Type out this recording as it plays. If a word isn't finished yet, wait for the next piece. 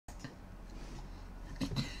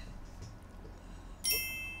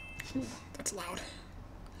Ooh, that's loud.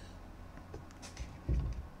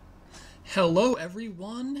 Hello,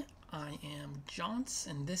 everyone. I am Jonce,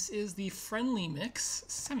 and this is the Friendly Mix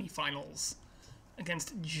Semifinals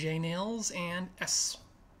against JNails and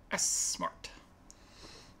Smart.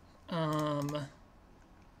 So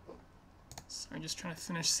I'm just trying to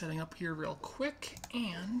finish setting up here real quick,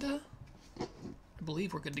 and I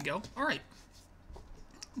believe we're good to go. All right,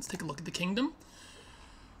 let's take a look at the kingdom.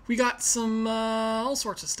 We got some all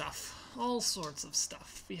sorts of stuff.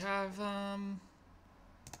 We have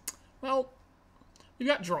well, we've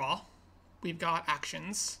got draw, we've got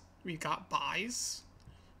actions, we've got buys,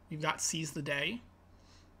 we've got seize the day,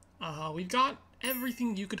 we've got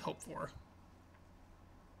everything you could hope for.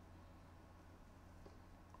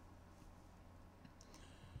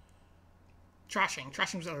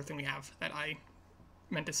 Trashing was the other thing we have that I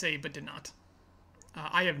meant to say but did not.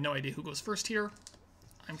 I have no idea who goes first here.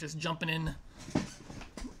 I'm just jumping into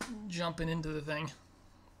the thing.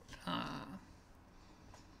 I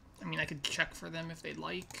mean, I could check for them if they'd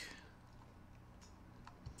like.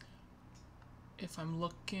 If I'm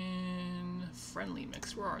looking... Friendly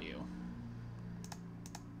Mix, where are you?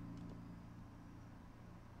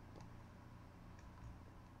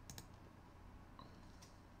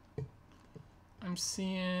 I'm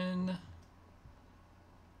seeing...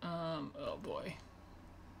 oh boy.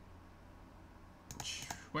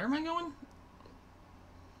 Where am I going?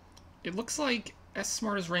 It looks like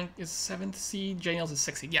Smart is ranked is 7th seed, JNails is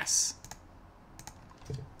 6th seed. Yes.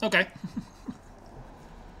 Okay.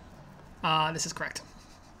 This is correct.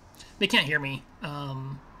 They can't hear me,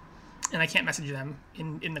 and I can't message them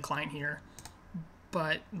in the client here,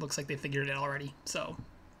 but it looks like they figured it out already, so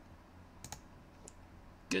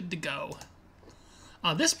good to go.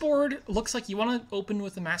 This board looks like you want to open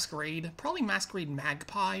with a Masquerade, probably Masquerade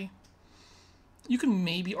Magpie. You can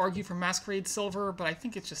maybe argue for Masquerade Silver, but I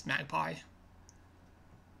think it's just Magpie.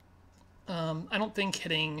 I don't think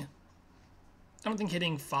hitting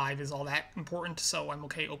 5 is all that important, so I'm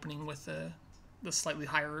okay opening with the slightly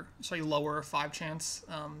lower 5 chance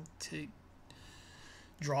to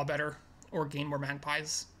draw better or gain more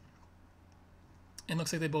Magpies. And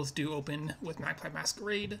looks like they both do open with Magpie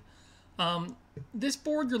Masquerade. This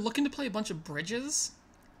board, you're looking to play a bunch of bridges.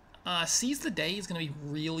 Seize the Day is going to be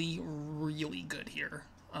really, really good here.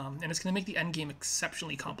 And it's going to make the endgame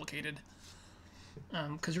exceptionally complicated.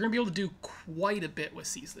 Because you're going to be able to do quite a bit with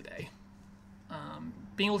Seize the Day.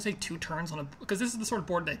 Being able to take 2 turns on a... Because this is the sort of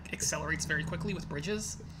board that accelerates very quickly with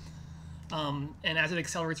bridges. And as it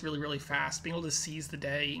accelerates really, really fast, being able to Seize the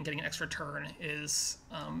Day and getting an extra turn is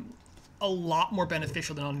a lot more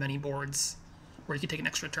beneficial than on many boards where you can take an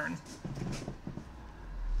extra turn.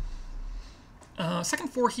 Second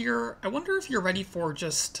 4 here, I wonder if you're ready for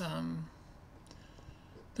just...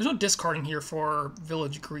 there's no discarding here for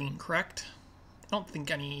Village Green, correct? I don't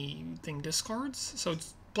think anything discards, so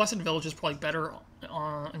Blessed Village is probably better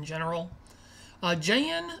in general.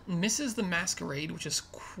 JN misses the Masquerade, which is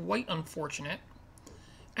quite unfortunate.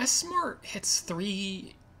 Smart hits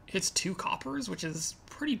 2 coppers, which is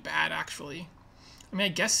pretty bad, actually. I mean, I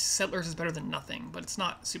guess Settlers is better than nothing, but it's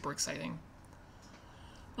not super exciting.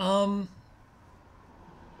 Alright,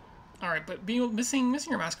 but missing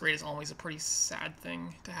your Masquerade is always a pretty sad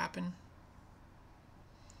thing to happen.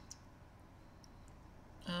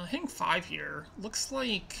 Hitting 5 here looks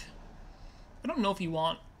like... I don't know if you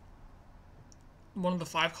want one of the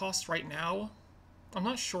 5 costs right now. I'm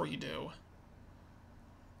not sure you do.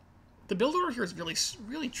 The build order here is really,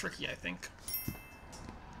 really tricky, I think.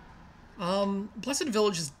 Blessed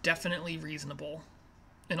Village is definitely reasonable.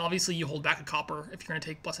 And obviously you hold back a copper if you're going to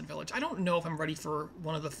take Blessed Village. I don't know if I'm ready for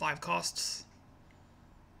one of the 5 costs.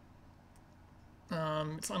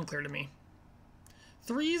 It's unclear to me.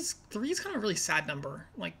 Three's kind of a really sad number.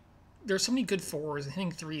 Like, there's so many good 4s, and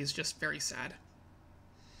hitting 3 is just very sad.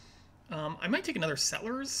 I might take another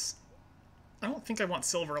Settlers. I don't think I want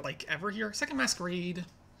Silver, like, ever here. Second Masquerade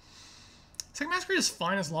is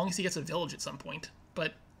fine as long as he gets a Village at some point.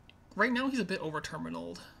 But right now he's a bit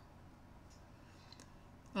over-terminaled.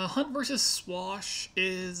 Hunt versus Swash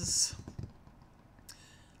is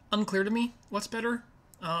unclear to me. What's better?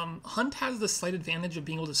 Hunt has the slight advantage of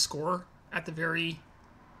being able to score at the very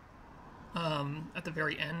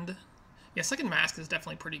end. Yeah, Second Mask is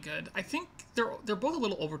definitely pretty good. I think they're both a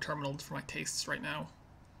little over-terminaled for my tastes right now.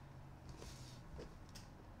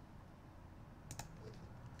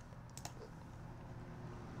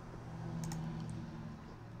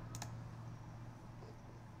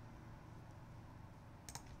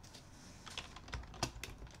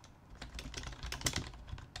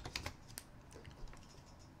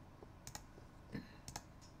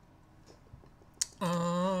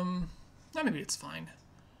 maybe it's fine.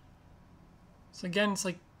 So again, it's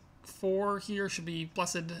like 4 here should be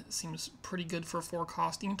Blessed. Seems pretty good for a 4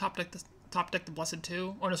 cost. You can top deck the Blessed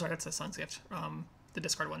too. Oh no, sorry, that's a Sun's Gift. The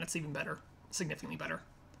discard one. That's even better, significantly better.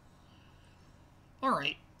 All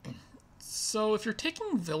right. So if you're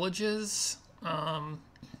taking villages, I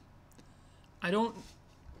don't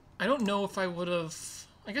know if I would have.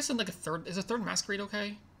 I guess in like a third. Is a third Masquerade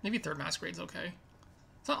okay? Maybe third Masquerade's okay.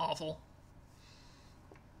 It's not awful.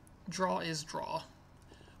 Draw is draw.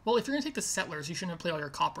 Well, if you're gonna take the Settlers, you shouldn't play all your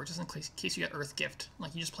copper just in case you get Earth Gift.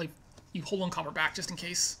 Like you just play, you hold 1 copper back just in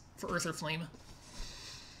case for Earth or Flame.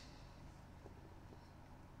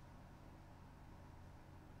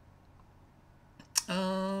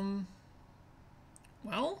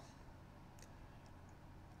 Well,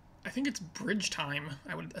 I think it's bridge time,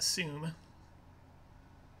 I would assume.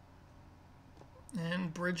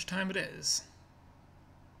 And bridge time it is.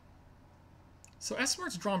 So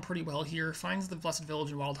S-Smart's drawn pretty well here. Finds the Blessed Village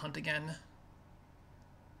and Wild Hunt again.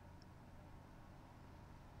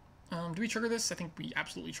 Do we trigger this? I think we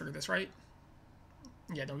absolutely trigger this, right?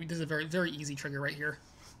 Yeah, no, this is a very, very easy trigger right here.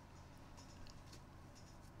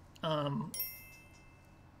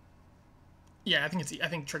 Yeah, I think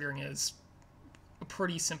triggering is a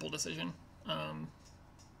pretty simple decision. I'm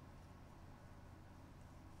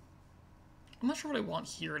not sure what I want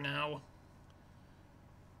here now.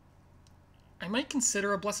 I might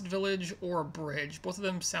consider a Blessed Village or a Bridge. Both of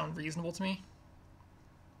them sound reasonable to me.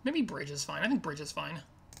 Maybe Bridge is fine. I think Bridge is fine.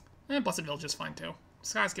 And Blessed Village is fine too.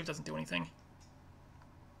 Sky's Gift doesn't do anything.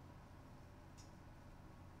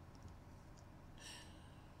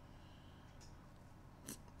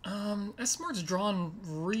 S-Smart's drawn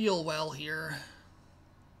real well here.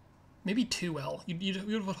 Maybe too well.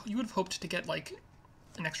 You would have hoped to get like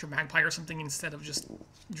an extra Magpie or something instead of just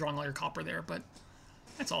drawing all your copper there, but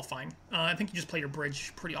that's all fine. I think you just play your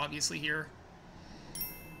Bridge pretty obviously here.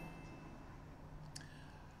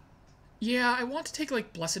 Yeah, I want to take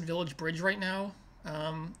like Blessed Village Bridge right now.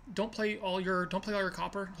 Don't play all your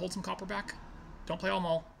copper. Hold some copper back. Don't play them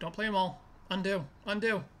all. Don't play them all. Undo.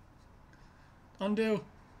 Undo. Undo.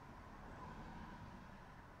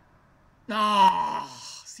 Ah,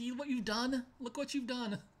 see what you've done? Look what you've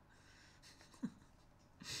done.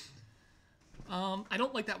 I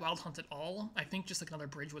don't like that Wild Hunt at all. I think just like another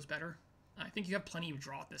Bridge was better. I think you have plenty of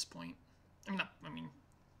draw at this point. I mean,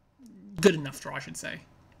 good enough draw, I should say.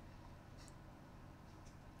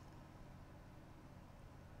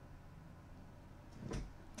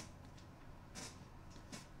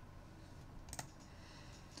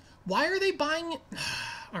 Why are they buying?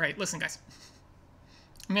 All right, listen, guys.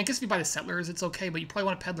 I mean, I guess if you buy the Settlers, it's okay, but you probably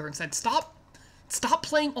want a Peddler instead. Stop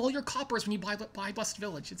playing all your coppers when you buy Blessed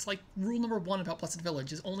Village. It's like rule number 1 about Blessed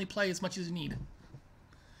Village is only play as much as you need.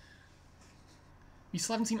 You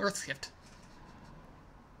still haven't seen Earth's Gift.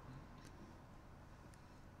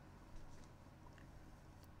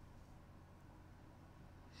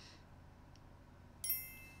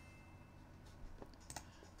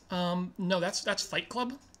 No, that's Fight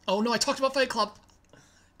Club. Oh no, I talked about Fight Club.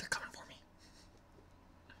 They're coming for me.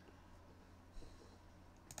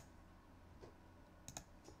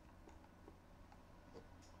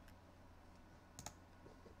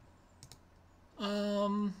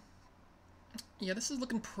 Yeah, this is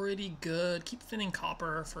looking pretty good. Keep thinning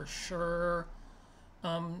copper for sure.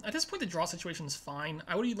 At this point, the draw situation is fine.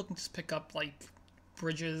 I would be looking to just pick up like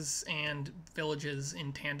bridges and villages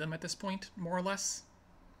in tandem at this point, more or less.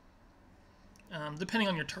 Depending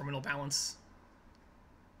on your terminal balance.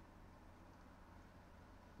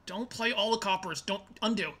 Don't play all the coppers. Don't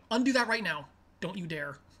undo. Undo that right now. Don't you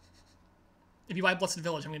dare. If you buy Blessed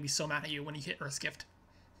Village, I'm going to be so mad at you when you hit Earth's Gift.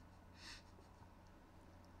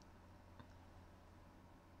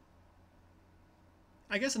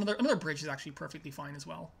 I guess another bridge is actually perfectly fine as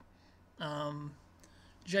well.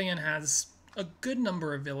 JN has a good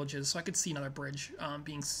number of villages, so I could see another bridge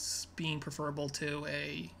being preferable to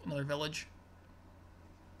another village.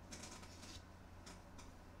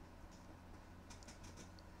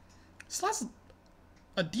 Still has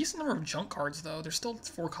a decent number of junk cards, though. There's still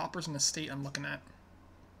 4 coppers in the state I'm looking at.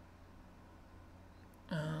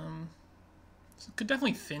 So could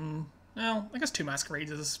definitely thin. Well, I guess 2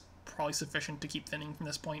 Masquerades is probably sufficient to keep thinning from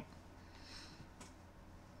this point.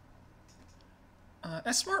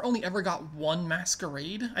 S-Smart only ever got 1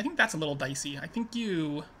 Masquerade. I think that's a little dicey. I think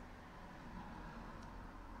you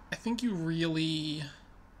really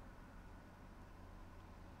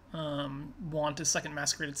want a second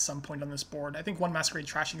Masquerade at some point on this board. I think 1 Masquerade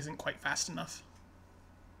trashing isn't quite fast enough.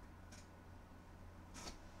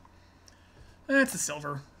 It's the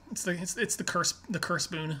silver. It's the curse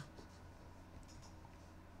boon.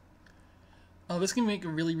 Oh, this can make a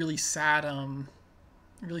really, really sad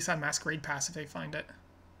masquerade pass if they find it.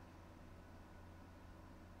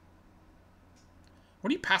 What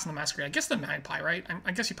do you pass on the masquerade? I guess the magpie, right?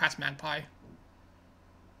 I guess you pass magpie.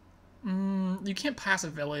 You can't pass a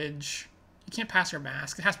village. You can't pass your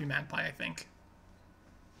mask. It has to be magpie, I think.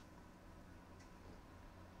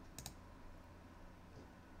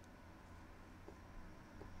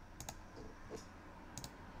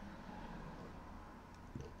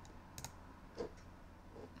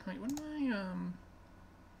 Wait, what am I,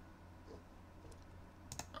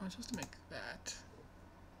 I'm supposed to make that.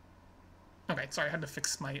 Okay, sorry, I had to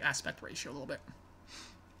fix my aspect ratio a little bit.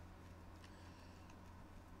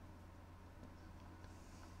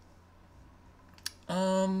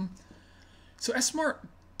 So S-Smart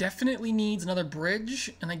definitely needs another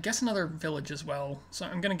bridge, and I guess another village as well. So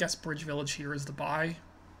I'm gonna guess bridge village here is the buy.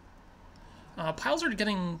 Piles are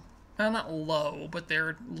getting, not low, but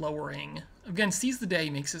they're lowering. Again, Seize the Day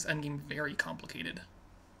makes this endgame very complicated.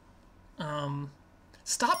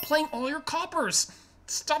 Stop playing all your coppers!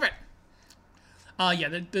 Stop it!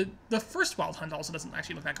 Yeah, the first Wild Hunt also doesn't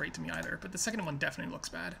actually look that great to me either, but the second one definitely looks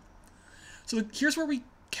bad. So here's where we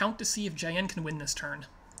count to see if JN can win this turn.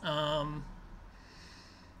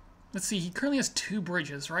 Let's see, he currently has 2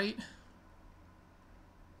 bridges, right?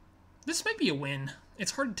 This might be a win.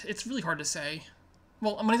 It's really hard to say.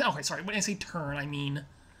 Well, okay, sorry, when I say turn, I mean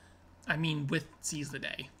with Seize the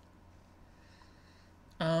Day.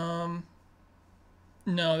 No,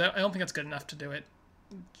 I don't think that's good enough to do it.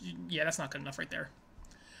 Yeah, that's not good enough right there.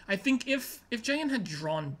 I think if JN had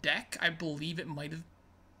drawn deck, I believe it might have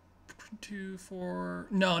 2, 4.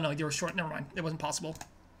 No, you were short. Never mind. It wasn't possible.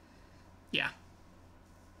 Yeah.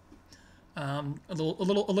 A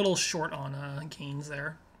little short on gains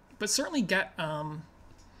there, but certainly get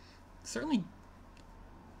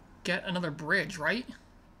another bridge, right?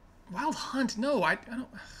 Wild Hunt. No, I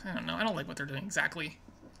don't know. I don't like what they're doing exactly.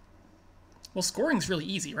 Well, scoring's really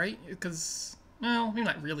easy, right? Because, well, maybe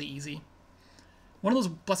not really easy. One of those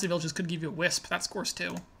Blessed Villages could give you a Wisp. That scores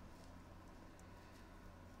 2.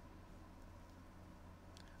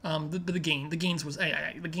 The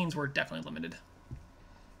gains were definitely limited.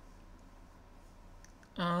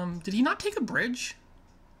 Did he not take a bridge?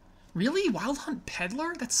 Really? Wild Hunt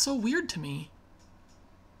Peddler? That's so weird to me.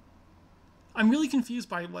 I'm really confused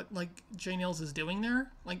by what, like, JNails is doing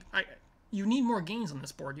there. Like, you need more gains on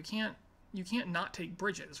this board. You can't not take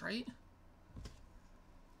bridges, right?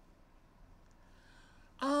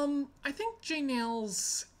 I think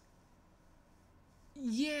JNails...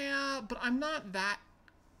 Yeah, but I'm not that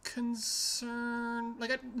concerned.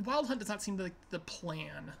 Like, Wild Hunt does not seem like the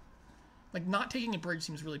plan. Like, not taking a bridge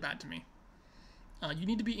seems really bad to me. You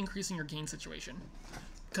need to be increasing your gain situation.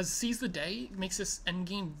 Because Seize the Day makes this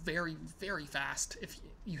endgame very, very fast if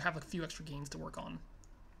you have a few extra gains to work on.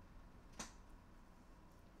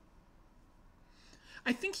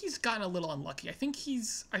 I think he's gotten a little unlucky. I think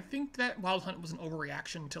that Wild Hunt was an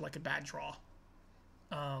overreaction to, like, a bad draw.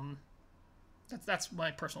 That's my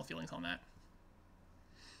personal feelings on that.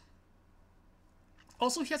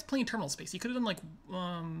 Also, he has plenty of terminal space. He could have done, like,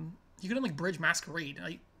 Bridge Masquerade.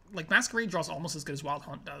 Like Masquerade draws almost as good as Wild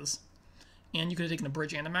Hunt does. And you could have taken a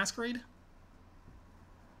Bridge and a Masquerade.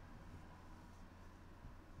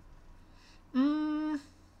 I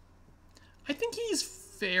think he's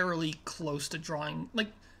fairly close to drawing, like,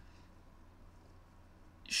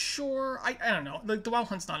 sure, I don't know. Like, the Wild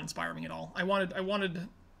Hunt's not inspiring me at all. I wanted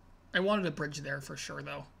a bridge there for sure,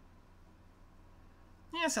 though.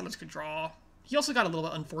 Yeah, Settlers could draw. He also got a little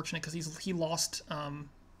bit unfortunate because he lost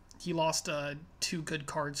 2 good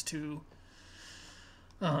cards to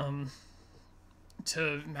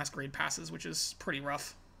Masquerade passes, which is pretty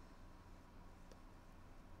rough.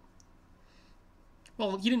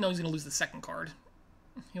 Well, he didn't know he was going to lose the second card.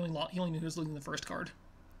 He only knew he was losing the first card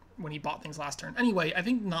when he bought things last turn. Anyway, I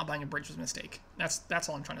think not buying a bridge was a mistake. That's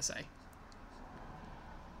all I'm trying to say.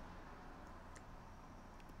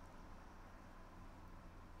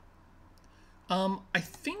 I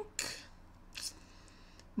think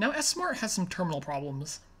now S-Smart has some terminal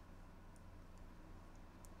problems.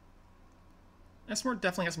 S-Smart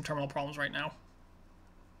definitely has some terminal problems right now.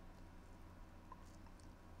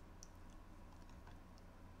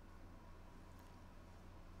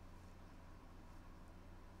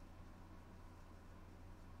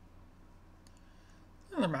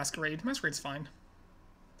 Another Masquerade. Masquerade's fine.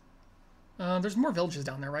 There's more villages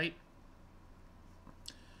down there, right?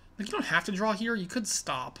 Like, you don't have to draw here. You could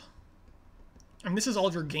stop. I mean, this is all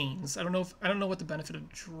of your gains. I don't know what the benefit of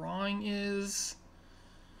drawing is.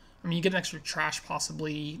 I mean, you get an extra trash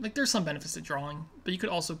possibly. Like, there's some benefits to drawing, but you could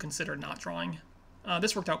also consider not drawing.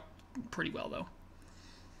 This worked out pretty well, though.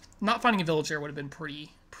 Not finding a villager would have been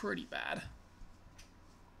pretty bad.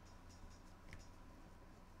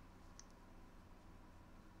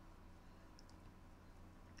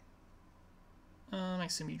 I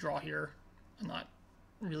assume you draw here. I'm not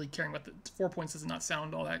really caring about the 4 points. Does not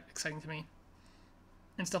sound all that exciting to me.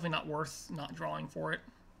 And it's definitely not worth not drawing for it.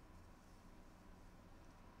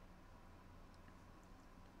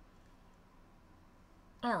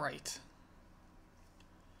 All right.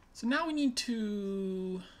 So now we need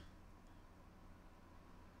to...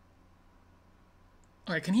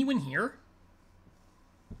 All right, can he win here?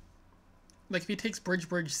 Like if he takes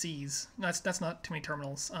Bridge Seas, that's not too many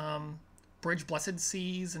terminals. Bridge Blessed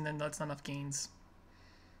Seas, and then that's not enough gains.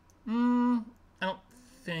 I don't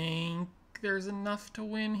think there's enough to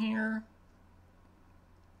win here.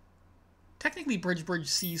 Technically, Bridge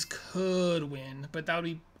Seas could win, but that would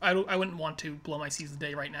be... I wouldn't want to blow my Seas of the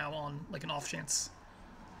Day right now on like an off chance.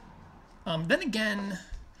 Then again,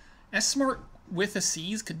 S-Smart with a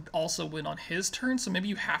Seas could also win on his turn, so maybe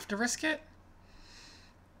you have to risk it.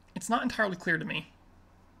 It's not entirely clear to me.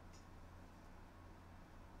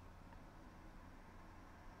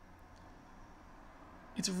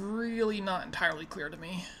 It's really not entirely clear to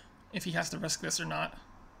me if he has to risk this or not.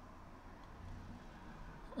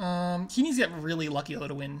 He needs to get really lucky though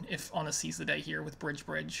to win if on a Seize the Day here with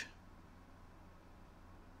Bridge.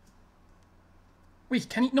 Wait,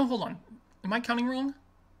 can he? No, hold on. Am I counting wrong?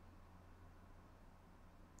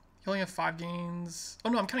 You only have 5 gains. Oh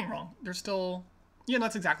no, I'm counting wrong. There's still... Yeah, no,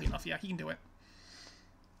 that's exactly enough. Yeah, he can do it.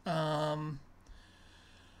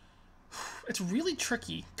 It's really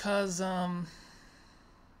tricky, because, well,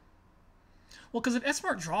 because if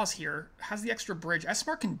S-Smart draws here, has the extra bridge,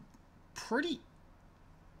 S-Smart can pretty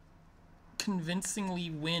convincingly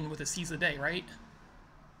win with a Seize the Day, right?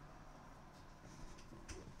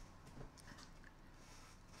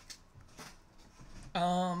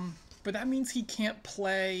 But that means he can't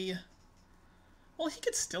play... Well, he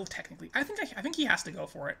could still technically... I think he has to go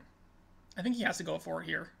for it. I think he has to go for it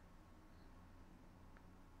here.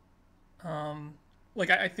 Like,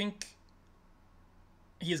 I think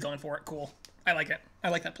he is going for it. Cool. I like it. I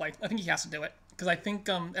like that play. I think he has to do it. Because I think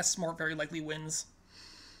S-Smart very likely wins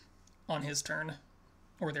on his turn.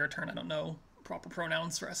 Or their turn. I don't know proper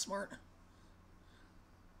pronouns for S-Smart.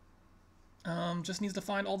 Just needs to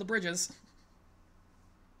find all the bridges.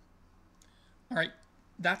 Alright.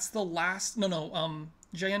 That's the last... No.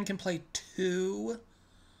 JN can play 2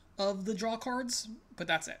 of the draw cards, but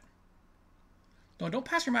that's it. No, don't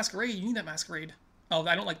pass your Masquerade. You need that Masquerade. Oh,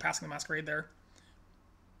 I don't like passing the Masquerade there.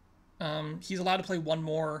 He's allowed to play one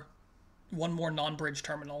more non-bridge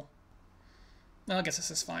terminal. No, I guess this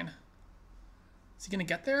is fine. Is he gonna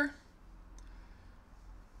get there?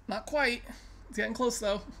 Not quite. He's getting close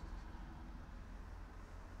though.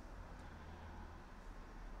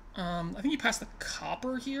 I think he passed the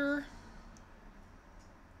copper here.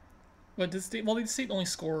 But this state, well, the state only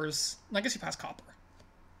scores. I guess he passed copper.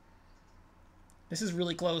 This is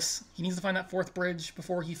really close. He needs to find that 4th bridge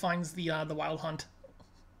before he finds the Wild Hunt.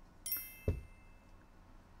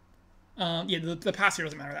 Yeah, the pass here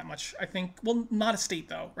doesn't matter that much. I think, well, not a state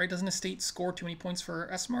though, right? Doesn't a state score too many points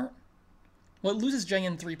for S-Smart? Well, it loses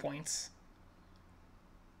JN 3 points.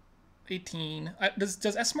 18. Does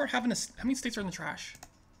S-Smart have how many states are in the trash?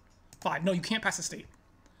 5. No, you can't pass a state.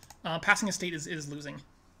 Passing a state is losing.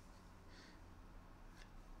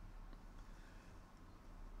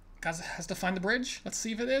 Guys has to find the bridge. Let's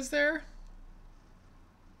see if it is there.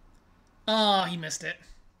 Ah, he missed it.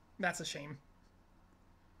 That's a shame.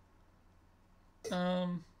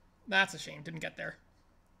 That's a shame. Didn't get there.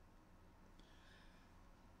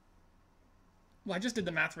 Well, I just did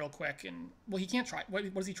the math real quick, and well, he can't try.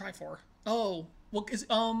 What does he try for? Oh, well,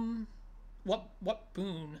 what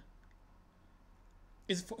boon?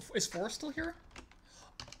 Is Forrest still here?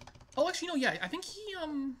 Oh, actually, no. Yeah, I think he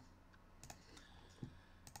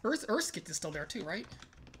Earthskit is still there too, right?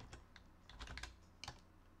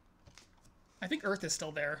 I think Earth is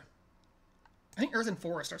still there. I think Earth and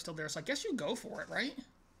Forest are still there, so I guess you go for it, right?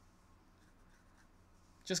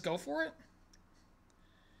 Just go for it?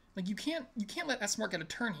 Like, you can't let S-Smart get a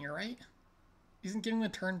turn here, right? Isn't giving him a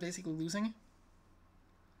turn basically losing?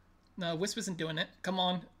 No, Wisp isn't doing it. Come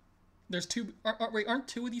on. There's 2... wait, aren't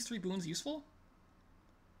 2 of these 3 boons useful?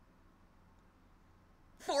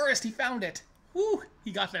 Forest, he found it! Woo!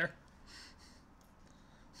 He got there.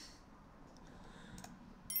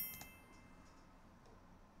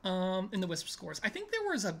 In the Wisp scores, I think there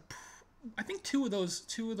was I think two of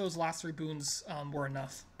those last 3 boons were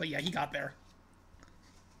enough. But yeah, he got there.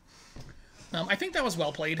 I think that was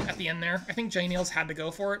well played at the end there. I think JNails had to go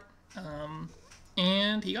for it.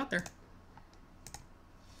 And he got there.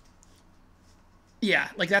 Yeah,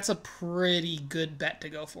 like that's a pretty good bet to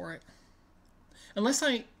go for it. Unless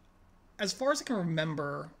as far as I can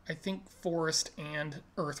remember, I think Forest and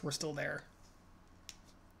Earth were still there.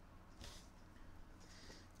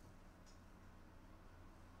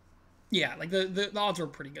 Yeah, like the odds were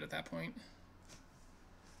pretty good at that point.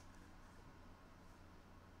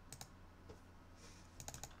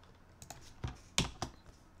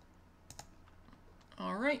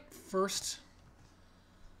 All right, first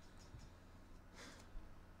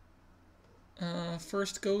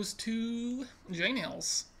goes to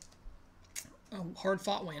JNails. A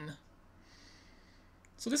hard-fought win.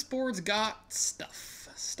 So this board's got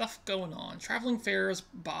stuff going on. Traveling fairs,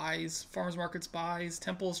 buys, farmers markets, buys,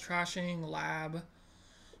 temples, trashing, lab,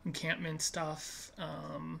 encampment stuff.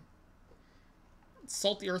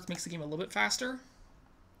 Salt the Earth makes the game a little bit faster.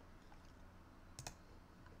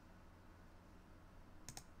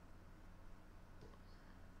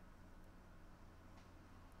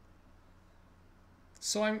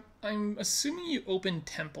 So I'm assuming you open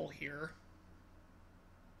Temple here.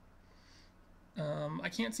 I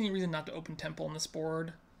can't see any reason not to open Temple on this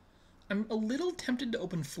board. I'm a little tempted to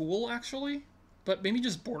open Fool, actually. But maybe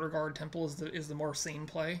just Border Guard Temple is the more sane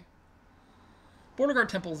play. Border Guard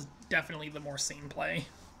Temple is definitely the more sane play.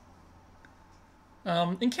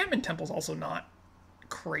 Encampment Temple is also not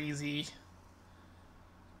crazy.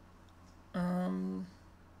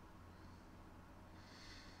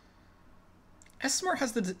 S-Smart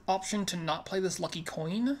has the option to not play this lucky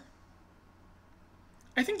coin.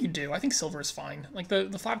 I think you do. I think silver is fine. Like,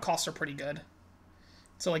 the 5 costs are pretty good.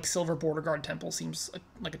 So, like, silver Border Guard Temple seems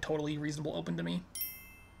like a totally reasonable open to me.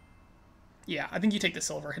 Yeah, I think you take the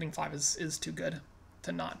silver. Hitting 5 is too good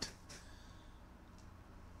to not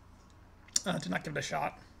give it a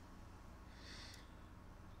shot.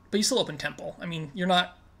 But you still open Temple. I mean, you're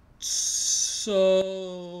not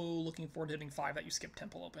so looking forward to hitting 5 that you skip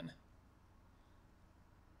Temple open.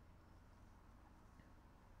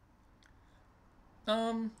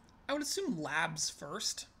 I would assume labs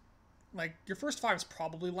first. Like, your first 5 is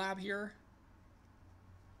probably lab here.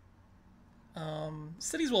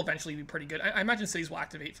 Cities will eventually be pretty good. I imagine cities will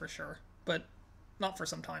activate for sure, but not for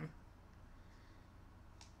some time.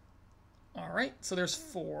 Alright, so there's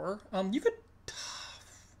 4.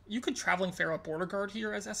 You could Traveling Fair up Border Guard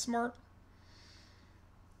here as S-Smart.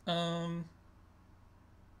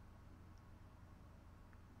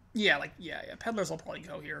 Yeah, Peddlers will probably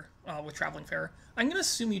go here with Traveling Fair. I'm going to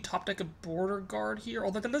assume you top deck a Border Guard here,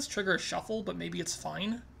 although that does trigger a shuffle, but maybe it's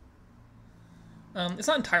fine. It's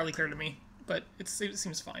not entirely clear to me, but it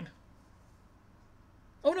seems fine.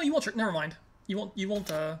 Oh no, you won't. Never mind. You won't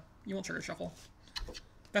trigger a shuffle.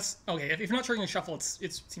 That's okay. If you're not triggering a shuffle,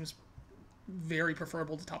 it seems very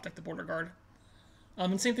preferable to top deck the Border Guard.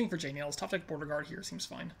 And same thing for JNails. Top deck Border Guard here seems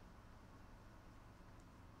fine.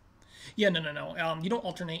 Yeah, no. You don't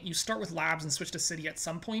alternate. You start with labs and switch to city at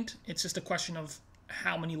some point. It's just a question of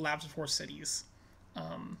how many labs before cities.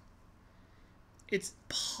 It's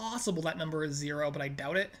possible that number is 0, but I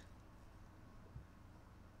doubt it.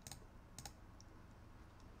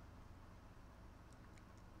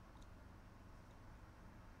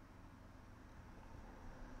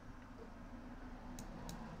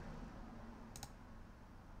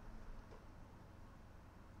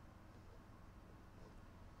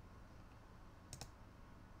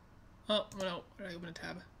 Oh, no. Did I open a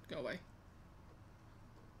tab? Go away.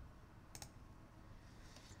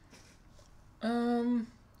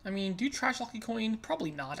 I mean, do you trash Lucky Coin?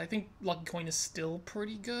 Probably not. I think Lucky Coin is still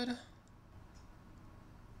pretty good.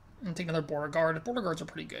 And take another Border Guard. Border Guards are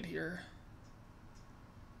pretty good here.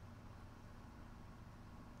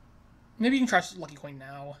 Maybe you can trash Lucky Coin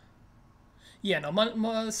now. Yeah,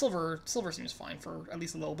 no, silver seems fine for at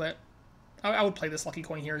least a little bit. I would play this Lucky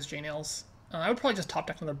Coin here as JNails. I would probably just top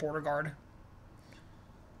deck another Border Guard.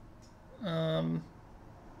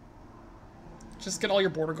 Just get all your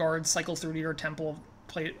Border Guards, cycle through to your Temple,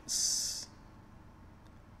 play something.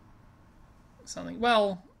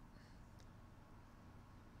 Well,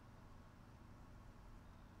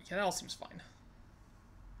 yeah, that all seems fine.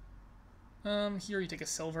 Here you take a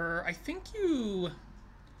silver. I think you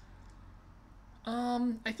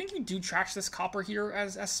do trash this copper here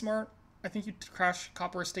as S-Smart. I think you crash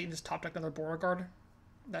Copper Estate and just top deck another Border Guard.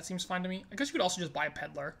 That seems fine to me. I guess you could also just buy a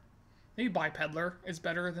Peddler. Maybe buy Peddler is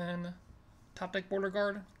better than top deck Border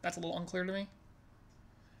Guard. That's a little unclear to me.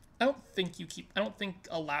 I don't think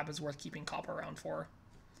a lab is worth keeping copper around for.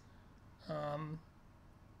 I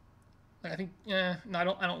think, no, I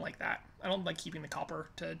don't like that. I don't like keeping the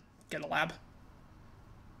copper to get a lab.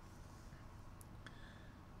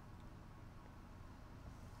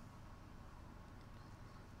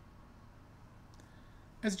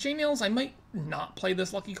 As JNails, I might not play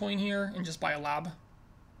this lucky coin here and just buy a lab.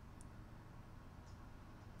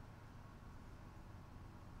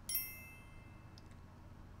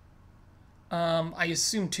 I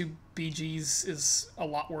assume 2 BGs is a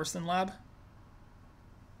lot worse than lab.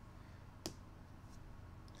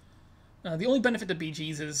 The only benefit to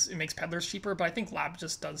BGs is it makes peddlers cheaper, but I think lab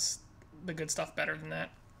just does the good stuff better than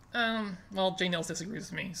that. Well, JNails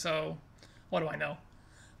disagrees with me, so what do I know?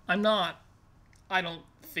 I don't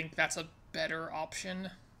think that's a better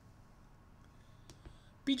option.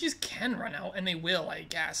 BGs can run out, and they will, I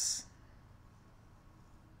guess.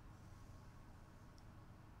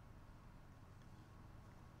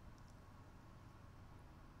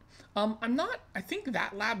 I think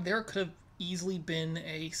that lab there could have easily been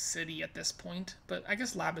a city at this point, but I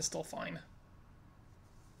guess lab is still fine.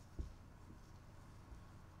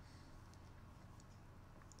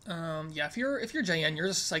 Yeah, if you're JN, you're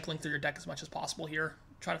just cycling through your deck as much as possible here.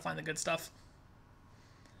 Try to find the good stuff.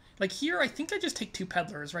 Like here, I think I just take 2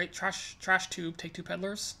 peddlers, right? Trash tube, take 2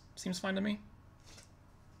 peddlers. Seems fine to me.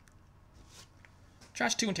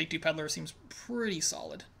 Trash 2 and take 2 peddlers seems pretty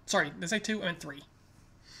solid. Sorry, did I say 2? I meant 3.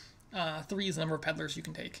 3 is the number of peddlers you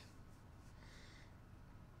can take.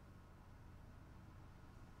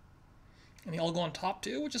 And they all go on top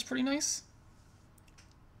too, which is pretty nice.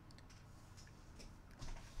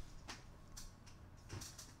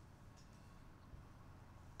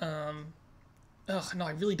 Ugh, no,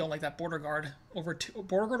 I really don't like that border guard.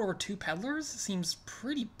 Border guard over 2 peddlers seems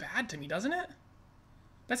pretty bad to me, doesn't it?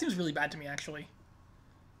 That seems really bad to me, actually.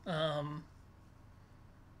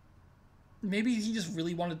 Maybe he just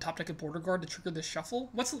really wanted to top deck a border guard to trigger this shuffle.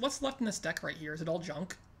 What's left in this deck right here? Is it all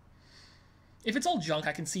junk? If it's all junk,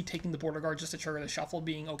 I can see taking the border guard just to trigger the shuffle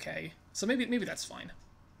being okay. So maybe that's fine.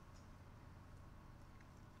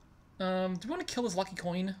 Do we want to kill this lucky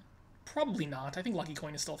coin? Probably not. I think lucky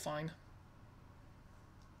coin is still fine.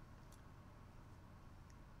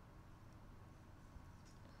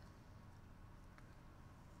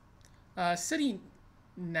 City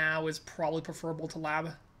now is probably preferable to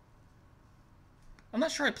lab. I'm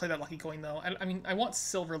not sure I'd play that lucky coin, though. I mean, I want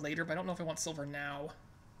silver later, but I don't know if I want silver now.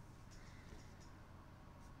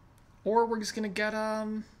 Or we're just going to get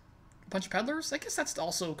a bunch of peddlers? I guess that's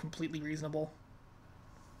also completely reasonable.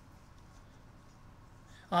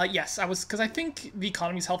 Yes, because I think the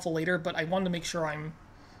economy is helpful later, but I wanted to make sure I'm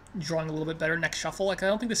drawing a little bit better next shuffle. Like, I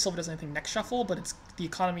don't think the silver does anything next shuffle, but the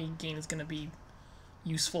economy gain is going to be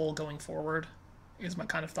useful going forward, is my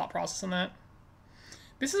kind of thought process on that.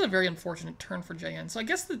 This is a very unfortunate turn for JN. So I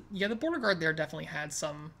guess the border guard there definitely had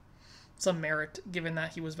some merit, given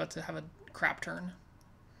that he was about to have a crap turn.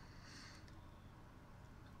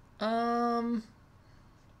 Farmer's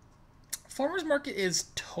Market is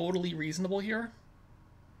totally reasonable here.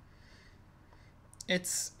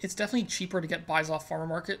 It's definitely cheaper to get buys off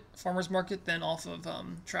Farmer's Market than off of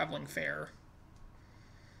Traveling Fair.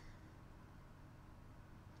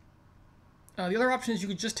 The other option is you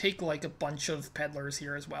could just take like a bunch of peddlers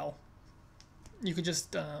here as well. You could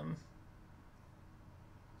just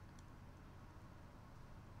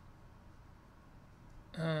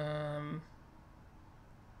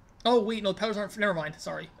oh wait, no, peddlers aren't. Never mind.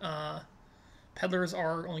 Sorry. Peddlers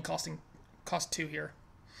are only cost 2 here.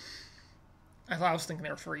 I thought I was thinking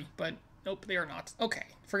they were free, but nope, they are not. Okay,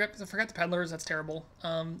 forget the peddlers. That's terrible.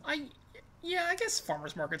 I guess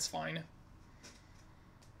Farmer's Market's fine.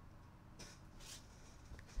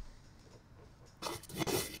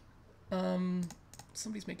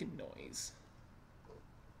 Somebody's making noise.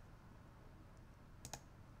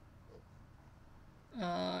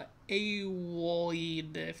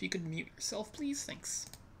 Awoid, if you could mute yourself, please. Thanks.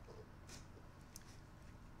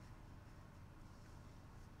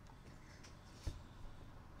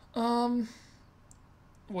 Well,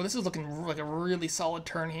 this is looking like a really solid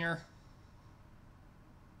turn here.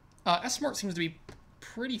 S-Smart seems to be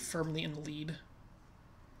pretty firmly in the lead.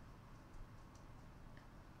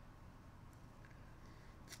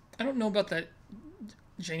 I don't know about that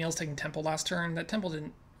JNails taking Temple last turn. That Temple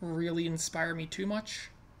didn't really inspire me too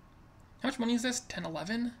much. How much money is this? 10,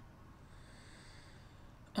 11?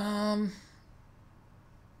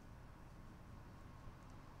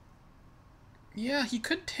 Yeah, he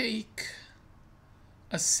could take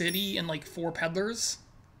a city and like 4 peddlers.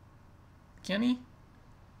 Can he?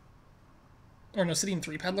 Or no, city and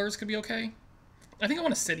 3 peddlers could be okay. I think I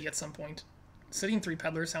want a city at some point. City and 3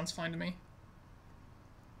 peddlers sounds fine to me.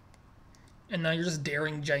 And now you're just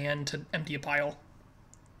daring JN to empty a pile.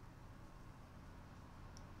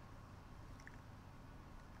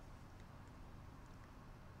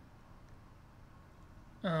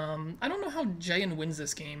 I don't know how JN wins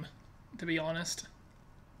this game, to be honest.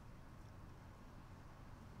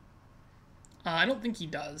 I don't think he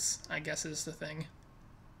does, I guess is the thing.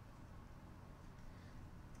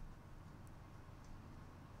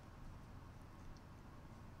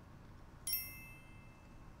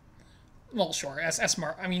 Well, sure,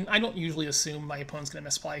 smart. I mean, I don't usually assume my opponent's going to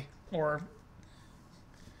misplay, or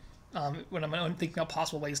when I'm thinking about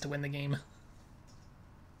possible ways to win the game.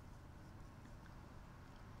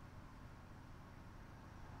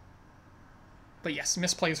 But yes,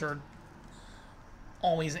 misplays are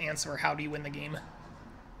always an answer. How do you win the game?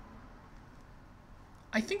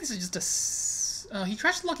 I think this is just a... he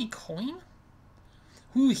trashed Lucky Coin?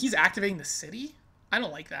 Ooh, he's activating the city? I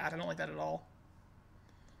don't like that. I don't like that at all.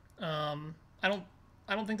 I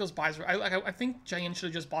don't think those buys were... I think JN should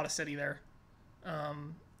have just bought a city there.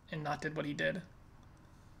 And not did what he did.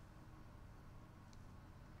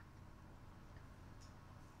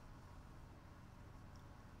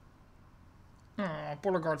 Oh,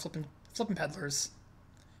 border guard flipping peddlers.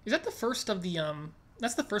 Is that the first of the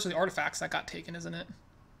that's the first of the artifacts that got taken, isn't it?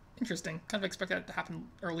 Interesting. Kind of expected that to happen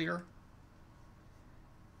earlier.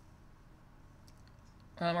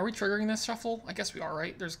 Are we triggering this shuffle? I guess we are,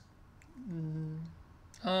 right? There's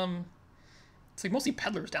it's like mostly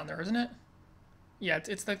peddlers down there, isn't it? Yeah,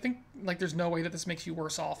 it's I think like there's no way that this makes you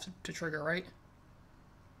worse off to trigger, right?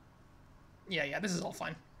 Yeah, this is all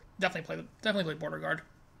fine. Definitely play border guard.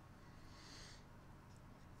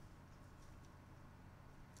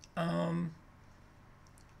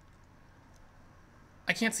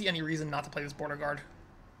 I can't see any reason not to play this border guard.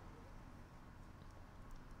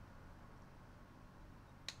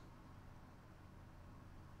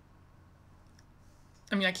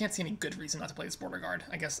 I mean, I can't see any good reason not to play this border guard.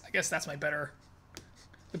 I guess that's the better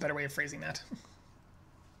way of phrasing that.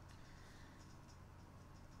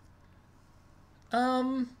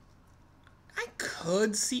 I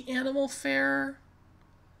could see Animal Fair.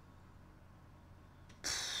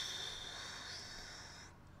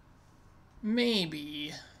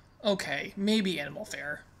 Maybe. Okay, maybe Animal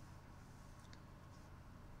Fair.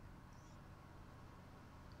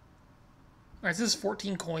 Alright, so this is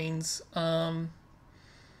 14 coins.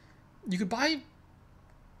 You could buy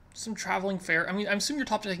some traveling fair. I mean, I'm assuming you're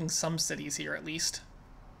top taking some cities here at least.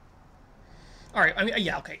 Alright, I mean,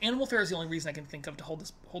 yeah, okay. Animal Fair is the only reason I can think of to hold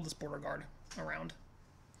this border guard around.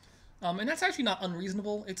 And that's actually not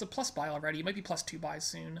unreasonable. It's a plus buy already. It might be plus 2 buys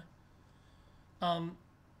soon.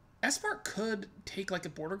 S-Mart could take like a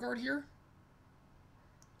border guard here.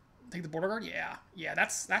 Take the border guard? Yeah,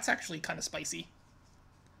 that's actually kind of spicy.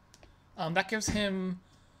 That gives him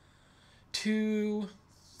 2,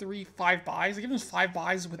 3, 5 buys. It gives him 5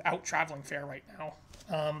 buys without traveling fair right now,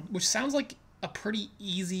 which sounds like a pretty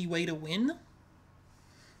easy way to win.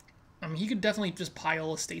 I mean, he could definitely just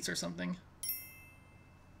pile estates or something.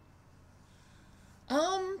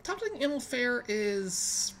 Top taking Animal Fair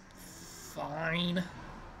is fine.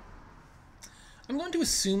 I'm going to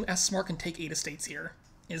assume S-Smart can take 8 estates here,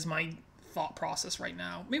 is my thought process right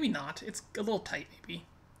now. Maybe not. It's a little tight, maybe.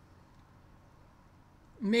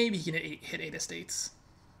 Maybe he can hit 8 estates.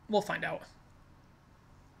 We'll find out.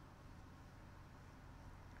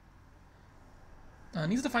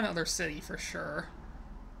 Needs to find out their city for sure.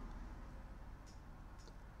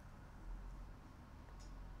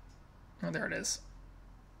 Oh, there it is.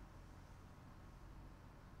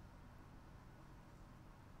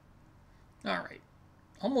 Alright.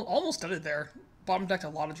 Almost did it there. Bottom decked a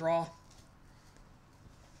lot of draw.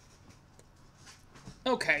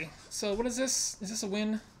 Okay, so what is this? Is this a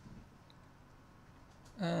win?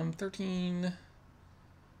 13,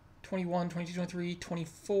 21, 22, 23,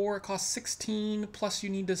 24. It costs 16, plus you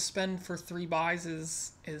need to spend for 3 buys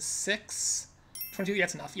is 6. 22, yeah,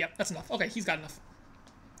 that's enough. Yep, that's enough. Okay, he's got enough.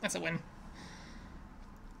 That's a win.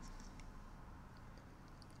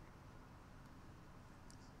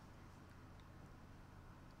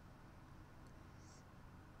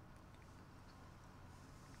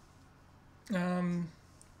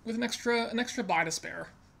 With an extra buy to spare.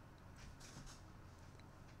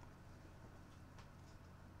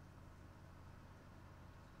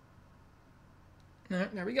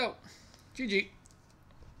 There we go. GG.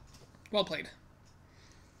 Well played.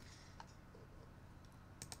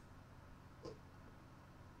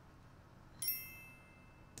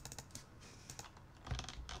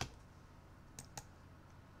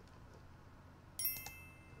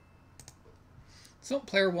 So,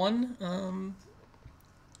 player 1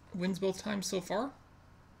 wins both times so far.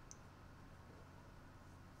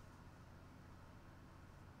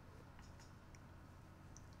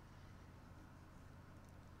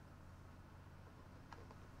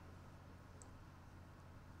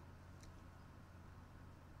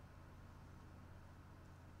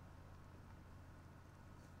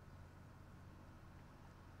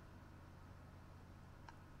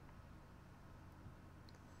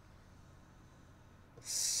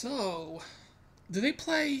 So, do they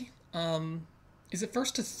play, is it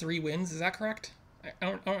first to 3 wins? Is that correct? I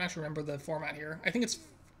don't actually remember the format here. I think it's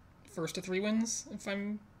first to 3 wins, if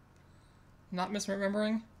I'm not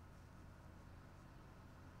misremembering.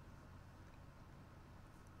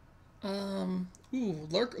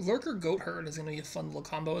 Lurker Goat Herd is going to be a fun little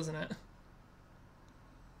combo, isn't it?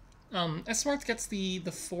 S-Smart gets the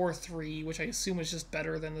 4-3, which I assume is just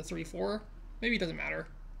better than the 3-4. Maybe it doesn't matter.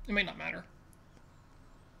 It might not matter.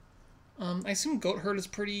 I assume Goat Herd is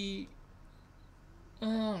pretty... I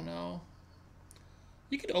don't know.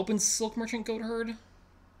 You could open Silk Merchant Goat Herd.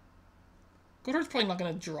 Goat Herd's probably not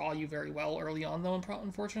going to draw you very well early on, though,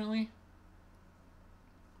 unfortunately.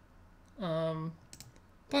 But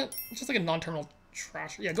just like a non-terminal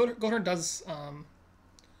trash. Yeah, Goat Herd does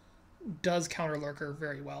counter Lurker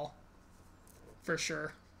very well, for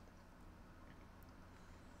sure.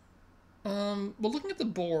 But looking at the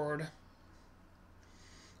board,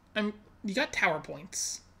 you got tower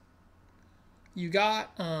points. You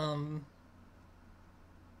got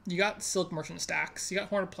Silk Merchant stacks. You got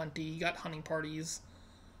Horn of Plenty. You got Hunting Parties.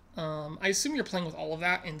 I assume you're playing with all of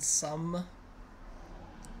that in some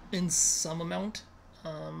amount.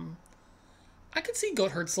 I could see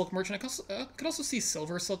Goat Herd Silk Merchant. I could also see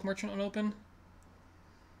Silver Silk Merchant on open.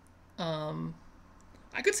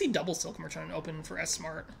 I could see double Silk Merchant on open for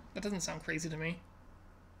S-Smart. That doesn't sound crazy to me.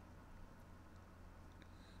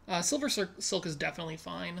 Silver Silk is definitely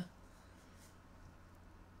fine.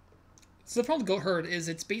 So the problem with Goat Herd is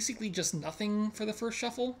it's basically just nothing for the first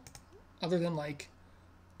shuffle, other than like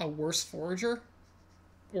a worse Forager.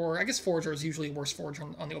 Or I guess Forager is usually a worse Forager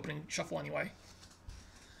on the opening shuffle anyway.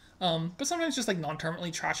 But sometimes just like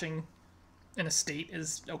non-terminally trashing an estate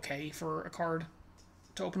is okay for a card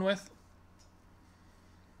to open with.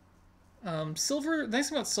 Silver, the nice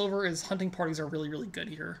thing about Silver is Hunting Parties are really, really good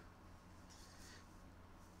here.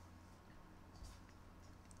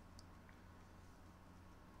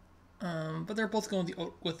 But they're both going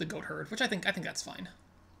with the Goat Herd, which I think that's fine.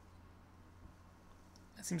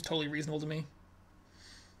 That seems totally reasonable to me.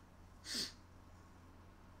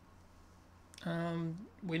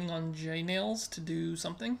 Waiting on JNails to do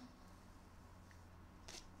something.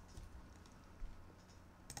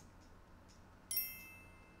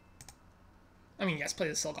 I mean, yes, play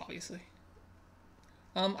the Silk, obviously.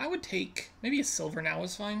 I would take... maybe a Silver now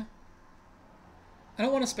is fine. I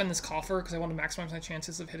don't want to spend this coffer because I want to maximize my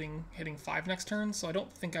chances of hitting 5 next turn, so I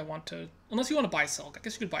don't think I want to... unless you want to buy Silk. I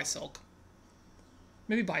guess you could buy Silk.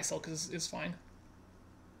 Maybe buy Silk is fine.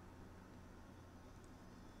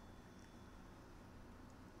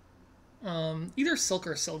 Either Silk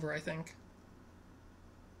or Silver, I think.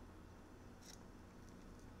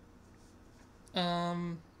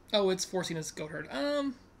 Oh, it's forcing his Goat Herd.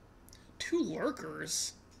 2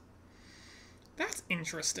 Lurkers. That's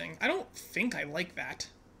interesting. I don't think I like that.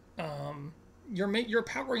 You're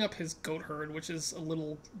powering up his Goat Herd, which is a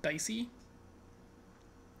little dicey.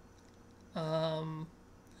 I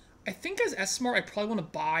think as S-Smart, I probably want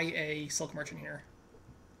to buy a Silk Merchant here.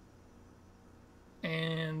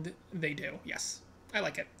 And they do, yes. I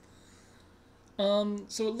like it.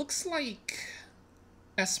 So it looks like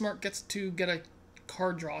S-Smart gets to get a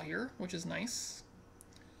card draw here, which is nice.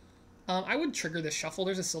 I would trigger this shuffle.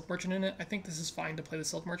 There's a Silk Merchant in it. I think this is fine to play the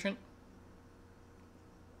Silk Merchant.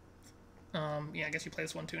 Yeah, I guess you play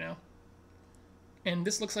this one too now. And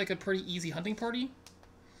this looks like a pretty easy Hunting Party.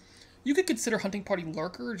 You could consider Hunting Party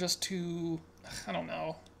Lurker just to... I don't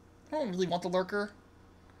know. I don't really want the Lurker.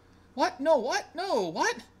 What? No, what? No,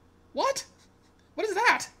 what? What? What is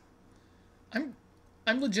that? I'm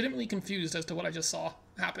legitimately confused as to what I just saw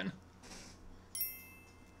happen.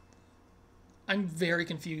 I'm very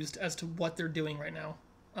confused as to what they're doing right now.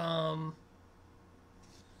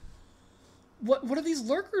 What are these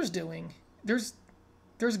Lurkers doing? There's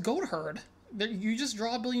Goat Herd. You just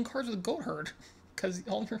draw a billion cards with a Goat Herd. Because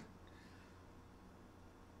all your...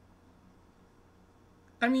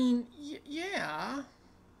 I mean, yeah.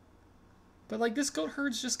 But like this Goat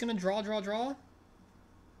Herd's just gonna draw.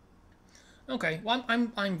 Okay, well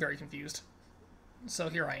I'm very confused. So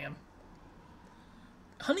here I am.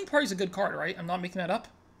 Hunting Party's a good card, right? I'm not making that up.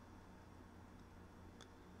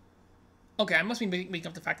 Okay, I must be making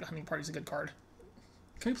up the fact that Hunting Party's a good card.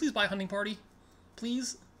 Can we please buy Hunting Party?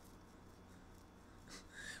 Please?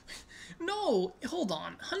 No, hold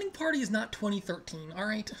on. Hunting Party is not 2013,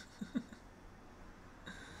 alright?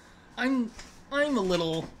 I'm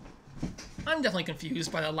definitely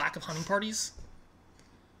confused by the lack of Hunting Parties.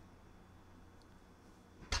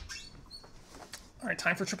 Alright,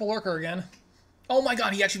 time for triple Lurker again. Oh my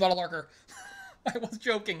god, he actually bought a Lurker. I was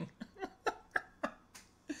joking.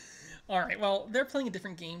 All right. Well, they're playing a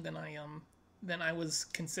different game than I was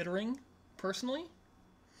considering personally.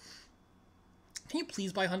 Can you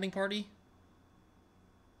please buy Hunting Party?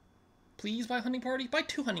 Please buy Hunting Party. Buy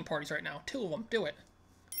 2 Hunting Parties right now. 2 of them. Do it.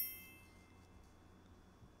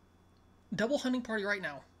 Double Hunting Party right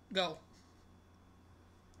now. Go.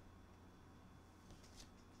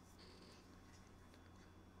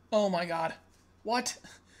 Oh my god. What?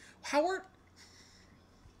 Howard?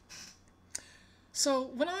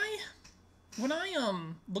 So when I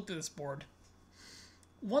looked at this board,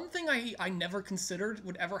 one thing I never considered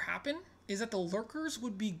would ever happen is that the lurkers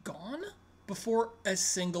would be gone before a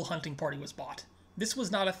single hunting party was bought. This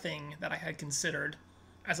was not a thing that I had considered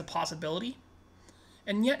as a possibility.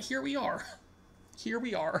 And yet here we are. Here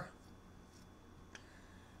we are.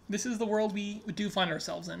 This is the world we do find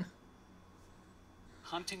ourselves in.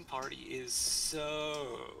 Hunting Party is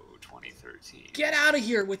so 2013. Get out of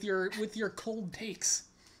here with your cold takes.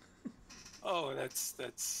 Oh,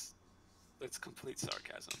 that's complete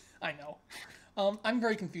sarcasm. I know. I'm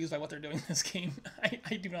very confused by what they're doing in this game.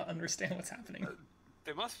 I do not understand what's happening.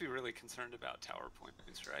 They must be really concerned about tower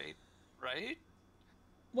points, right? Right?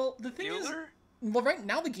 Well, the thing is, well, right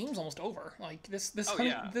now the game's almost over. Like this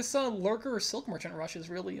lurker or silk merchant rush is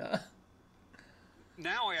really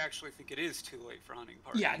Now I actually think it is too late for Hunting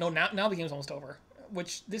Party. Yeah, no, now the game's almost over.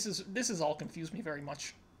 Which this is all confused me very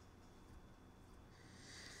much.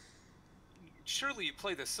 Surely you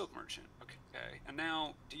play the Silk Merchant, okay? And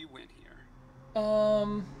now, do you win here?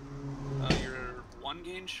 You're 1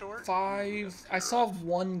 gain short. 5. I saw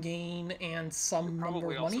 1 gain and some number of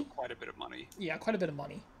money. Also quite a bit of money. Yeah, quite a bit of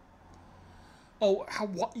money. Oh,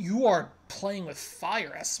 what you are playing with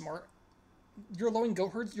fire, S Smart. You're lowering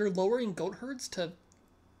goat herds. You're lowering goat herds to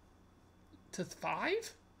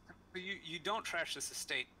 5. But you don't trash this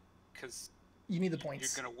estate because you need the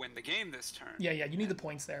points. You're gonna win the game this turn. Yeah, you need the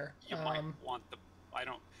points there. You might want the. I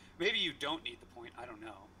don't. Maybe you don't need the point. I don't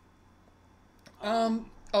know.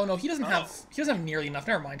 Oh no, he doesn't have. He doesn't have nearly enough.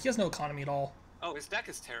 Never mind. He has no economy at all. Oh, his deck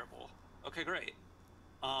is terrible. Okay, great.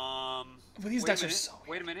 But these decks are so.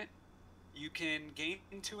 Wait a minute. You can gain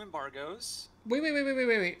 2 embargoes.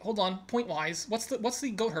 Wait. Hold on. Point wise, what's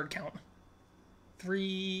the goat herd count?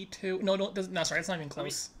 3, 2. No, sorry, it's not even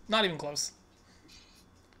close. Not even close.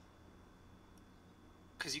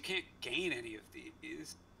 Because you can't gain any of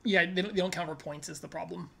these. Yeah, they don't count for points is the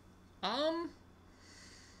problem.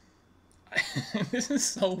 This is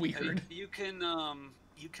so weird. You can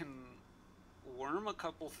worm a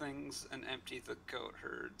couple things and empty the goat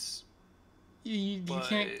herds. You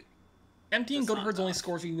can't. Emptying goat herds only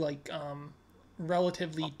scores you like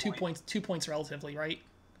relatively 2 points. 2 points relatively, right?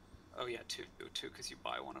 Oh yeah, two because you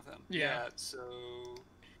buy one of them. Yeah. So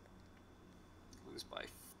lose by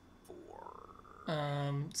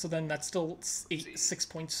 4. So then that's still 6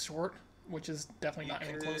 points short, which is definitely not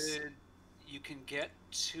even close. You can get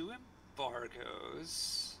 2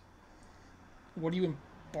 embargoes. What are you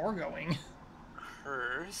embargoing?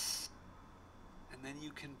 Curse. And then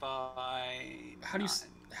you can buy. How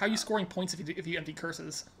are you scoring points if you empty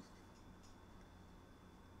curses?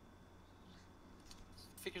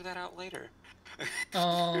 Figure that out later.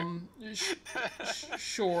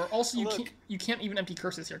 Sure. Also, you can't even empty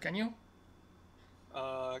curses here, can you?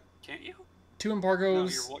 Can't you? 2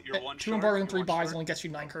 embargoes. No, you're 1 2 embargoes and 3 buys only gets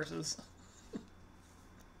you 9 curses.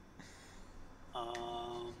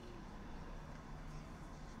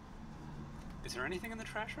 Is there anything in the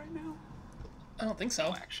trash right now? I don't think so.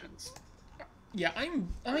 No actions. Yeah, I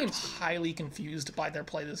am highly confused by their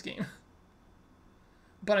play this game.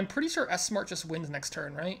 But I'm pretty sure S Smart just wins next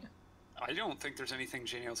turn, right? I don't think there's anything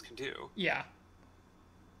JNails can do. Yeah.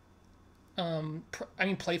 I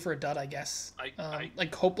mean, play for a dud, I guess. I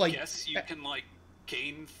guess you can like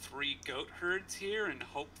gain 3 goat herds here and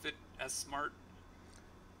hope that S Smart.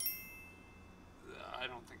 I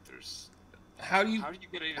don't think there's. How do you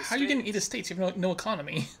get 8 estates? How do you get 8 estates? You have no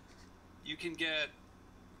economy. You can get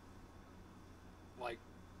like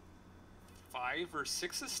 5 or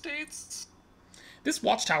 6 estates. This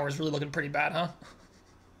watchtower is really looking pretty bad, huh?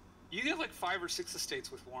 You get like 5 or 6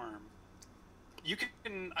 estates with Worm. You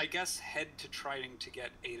can, I guess, head to Triding to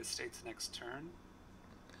get 8 estates next turn.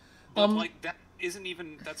 But like that isn't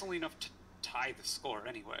even. That's only enough to tie the score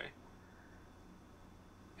anyway.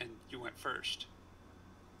 And you went first.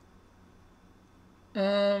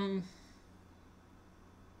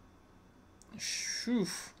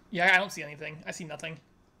 Shoof. Yeah, I don't see anything. I see nothing.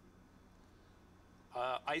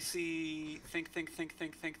 I see think,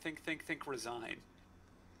 resign.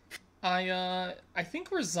 I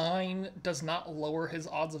think resign does not lower his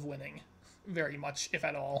odds of winning very much, if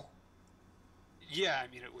at all. Yeah, I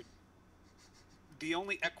mean it would. the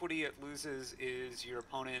only equity it loses is your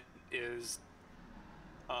opponent is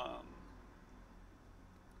um,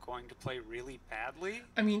 going to play really badly.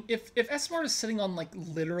 I mean, if S-Smart is sitting on like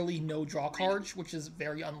literally no draw cards, which is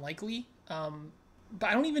very unlikely, but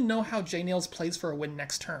I don't even know how JNails plays for a win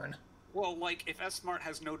next turn. Well, like if S Smart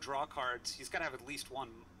has no draw cards, he's got to have at least one,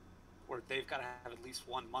 or they've got to have at least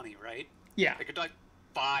one money, right? Yeah. They could like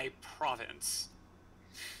buy province.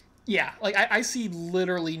 Yeah, like I see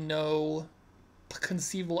literally no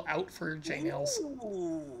conceivable out for JNails.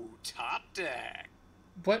 Ooh, top deck.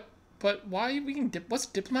 But why we can what's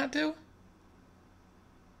Diplomat do?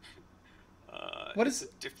 What It's is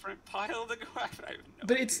a different pile to go after. I have no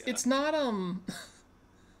But idea. it's not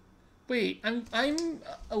Wait, I'm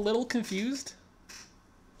a little confused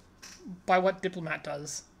by what Diplomat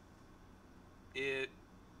does. It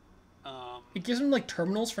It gives him like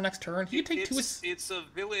terminals for next turn. He could take two. It's a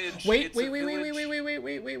village. Wait.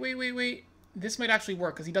 This might actually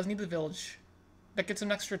work because he doesn't need the village. That gets him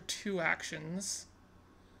an extra 2 actions.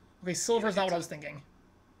 Okay, silver's not what I was thinking.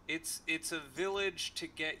 It's a village to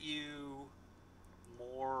get you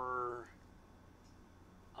more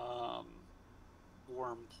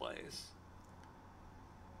worm plays.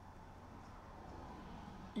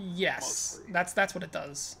 Yes, Mostly. that's what it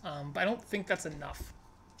does. But I don't think that's enough.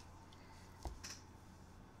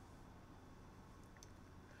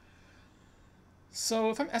 So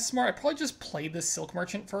if I'm S-Smart, I'd probably just play this Silk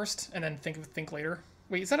Merchant first and then think later.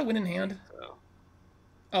 Wait, is that a win in hand? So,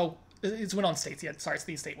 Oh, it's win on states. Yeah, sorry, it's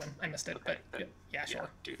the estate win. I missed it, okay, but then, yeah, sure.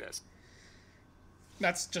 do this.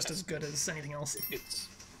 That's just as good as anything else.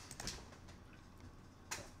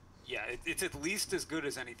 It's at least as good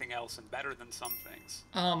as anything else and better than some things.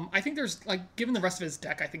 I think there's like given the rest of his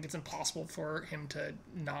deck, I think it's impossible for him to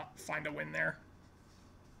not find a win there.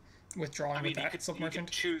 Withdrawing with that Silk Merchant.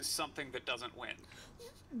 Could choose something that doesn't win,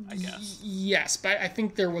 I guess. Yes, but I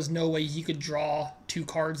think there was no way he could draw 2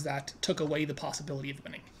 cards that took away the possibility of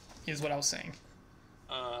winning, is what I was saying.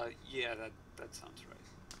 Yeah, that sounds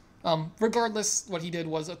right. Regardless, what he did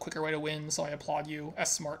was a quicker way to win, so I applaud you,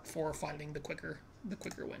 S-Smart, for finding the quicker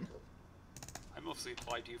win. I mostly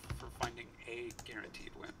applied to you for finding a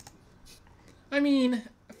guaranteed win. I mean,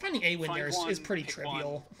 finding a win Find there is one, pretty pick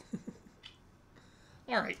trivial.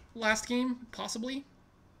 Alright, last game, possibly.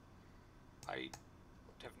 I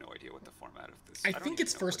have no idea what the format of this. I think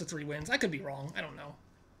it's first to 3 wins. I could be wrong. I don't know.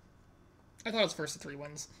 I thought it was first to 3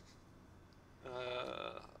 wins.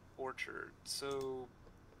 Orchard. So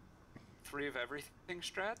 3 of everything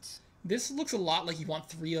strats. This looks a lot like you want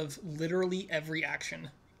 3 of literally every action,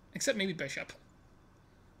 except maybe Bishop,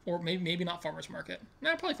 or maybe not Farmers Market.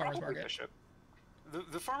 No, probably Farmers Market. Bishop.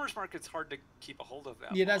 The Farmers Market's hard to keep a hold of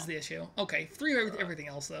that. Yeah, that's the issue. Okay, 3 of everything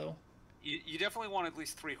else though. You definitely want at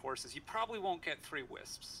least 3 horses. You probably won't get 3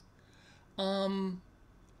 wisps.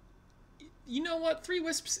 You know what? 3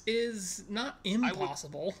 wisps is not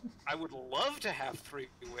impossible. I would love to have 3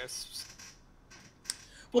 wisps.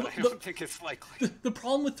 Well, but I don't think it's likely. The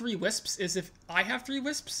problem with 3 wisps is if I have 3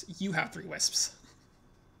 wisps, you have 3 wisps.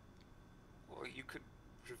 Well, you could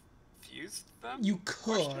refuse them? You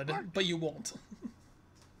could, but you won't.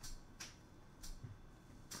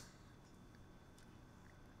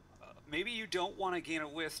 Maybe you don't want to gain a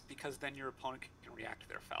wisp because then your opponent can react to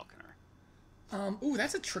their falconer. Ooh,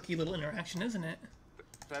 that's a tricky little interaction, isn't it?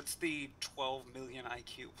 That's the 12 million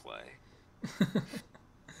IQ play.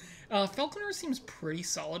 Falconer seems pretty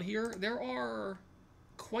solid here. There are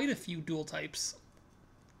quite a few dual types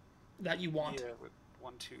that you want. Yeah, with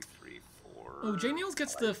 1, 2, 3, 4. Oh, JNails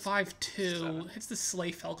gets the 5-2, 7. hits the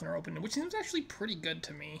Slay Falconer open, which seems actually pretty good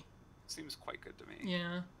to me. Seems quite good to me.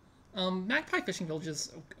 Yeah. Magpie Fishing Village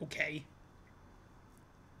is okay.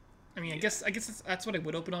 I mean, I guess that's what I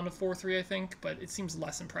would open on a 4-3, I think, but it seems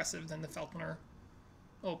less impressive than the Falconer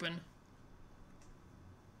open.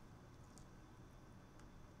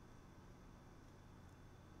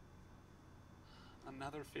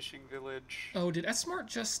 Another fishing village. Oh, did S-Smart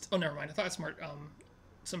just... Oh, never mind. I thought S-Smart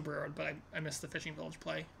sombreroed, but I missed the fishing village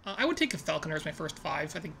play. I would take a Falconer as my first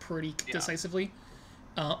 5, I think, pretty decisively.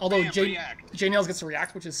 Although JNails gets to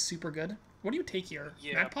react, which is super good. What do you take here?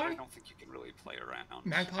 Yeah, Magpie? but I don't think you can really play around.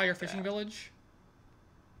 Magpie or Fishing Village?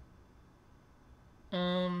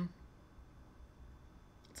 It's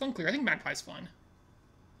unclear. I think Magpie's fine.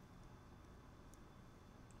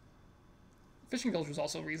 Fishing Village was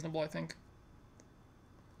also reasonable, I think.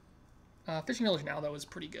 Fishing Village now, though, is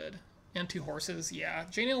pretty good. And 2 horses, yeah.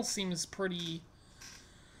 JNails seems pretty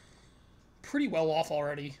well off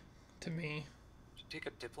already, to me. Take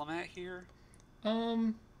a diplomat here.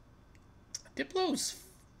 Diplo's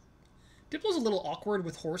a little awkward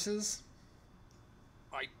with horses.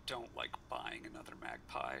 I don't like buying another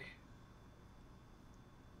magpie.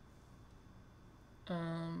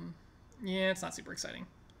 Yeah, it's not super exciting.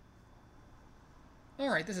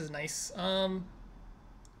 Alright, this is nice.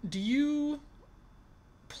 Do you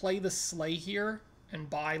play the sleigh here and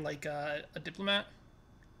buy, like, a diplomat?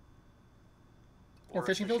 Or Or a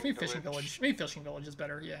fishing village? fishing Maybe fishing village. village. Maybe fishing village is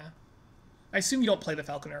better, yeah. I assume you don't play the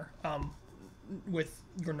falconer, with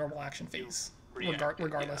your normal action phase.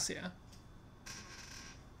 Regardless, yeah.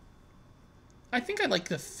 I think I like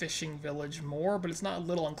the fishing village more, but it's not a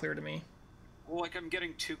little unclear to me. Well, like I'm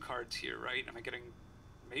getting 2 cards here, right? Am I getting?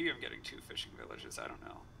 Maybe I'm getting 2 fishing villages. I don't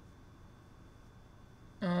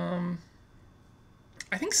know.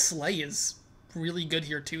 I think sleigh is really good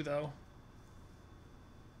here too, though.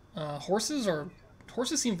 Horses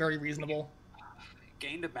seem very reasonable.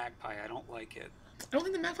 Gained a magpie. I don't like it. I don't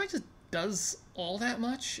think the magpie just does all that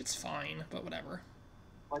much. It's fine, but whatever.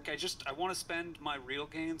 Like I want to spend my real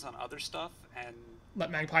gains on other stuff and Let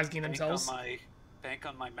magpies gain themselves. Bank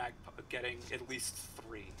on my magpie getting at least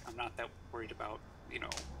 3. I'm not that worried about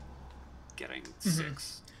getting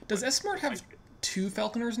 6. Does S-Mart have 2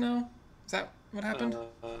 falconers now? Is that what happened?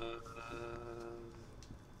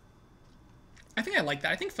 I think I like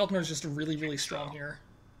that. I think falconer is just really, really strong here.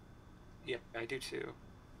 Yeah, I do too.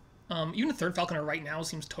 Even a 3rd falconer right now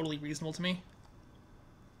seems totally reasonable to me.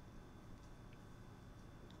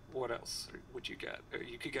 What else would you get?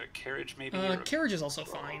 You could get a carriage, maybe. Carriage is also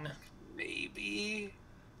fine. Maybe.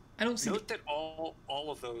 I don't see. Note that all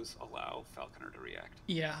of those allow falconer to react.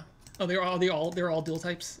 Yeah. Oh, they're all dual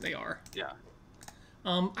types. They are. Yeah.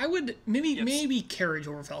 I would maybe carriage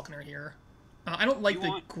over falconer here. I don't like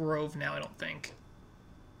the grove now. I don't think.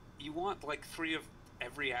 You want like 3 of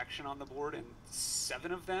every action on the board, and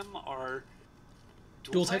 7 of them are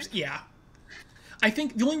dual types. Yeah. I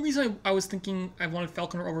think the only reason I was thinking I wanted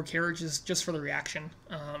falconer over carriage is just for the reaction.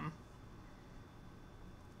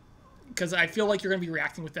 Because I feel like you're going to be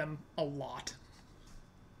reacting with them a lot.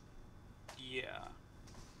 Yeah.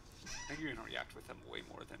 I think you're going to react with them way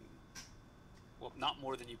more than... Well, not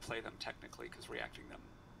more than you play them, technically, because reacting them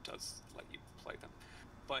does let you play them.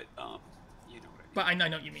 But, you know what I mean. But I know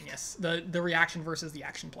what you mean, yes. The reaction versus the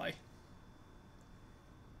action play.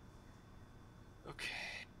 Okay.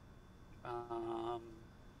 I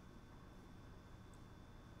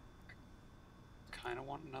kind of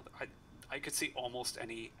want another... I could see almost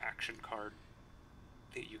any action card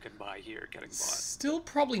that you can buy here getting bought. Still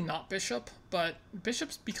probably not Bishop, but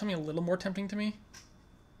Bishop's becoming a little more tempting to me.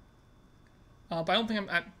 But I don't think I'm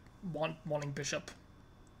at wanting Bishop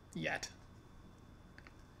yet.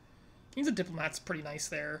 Means a Diplomat's pretty nice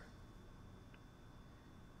there.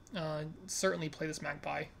 Certainly play this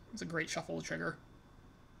Magpie. It's a great shuffle to trigger.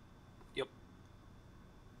 Yep.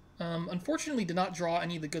 Unfortunately, did not draw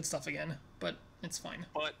any of the good stuff again, but it's fine.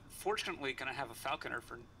 But fortunately, gonna have a Falconer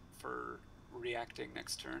for reacting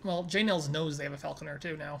next turn. Well, JNails knows they have a Falconer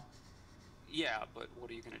too now. Yeah, but what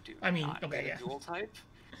are you gonna do? I mean, Not okay, yeah. Dual type.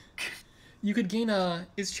 You could gain a...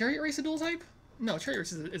 Is Chariot Race a dual type? No, Chariot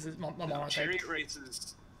Race is a mono type. Chariot Race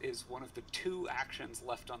is one of the 2 actions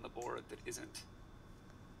left on the board that isn't,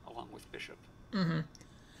 along with Bishop. Mm-hmm.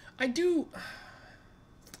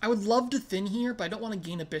 I would love to thin here, but I don't want to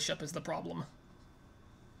gain a Bishop is the problem.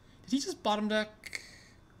 Did he just bottom deck?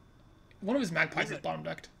 One of his Magpies is bottom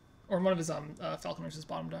decked. Or one of his Falconers is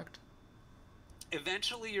bottom decked.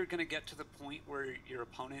 Eventually, you're going to get to the point where your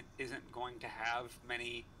opponent isn't going to have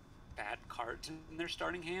many bad cards in their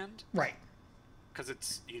starting hand. Right. Because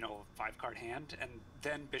it's, a 5-card hand, and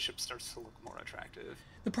then Bishop starts to look more attractive.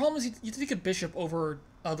 The problem is you take a Bishop over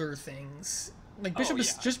other things. Like, Bishop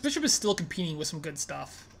is still competing with some good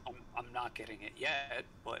stuff. I'm not getting it yet,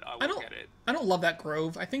 but I will get it. I don't love that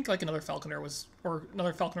Grove. I think, like, another Falconer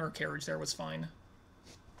or Carriage there was fine.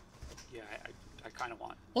 Yeah, I kind of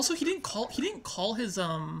want... Also, he didn't call his,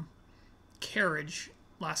 Carriage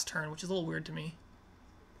last turn, which is a little weird to me.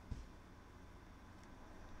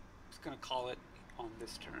 He's gonna call it on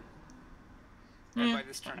this turn. Yeah. By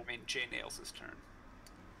this turn, I mean JNails' turn.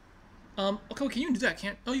 Okay, can you do that?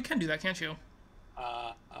 You can do that, can't you?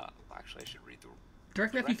 Actually, I should read the...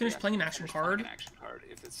 Directly after you finish playing an action card. An action card,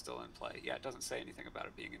 if it's still in play. Yeah, it doesn't say anything about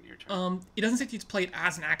it being in your turn. It doesn't say you to play it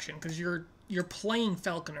as an action, because you're playing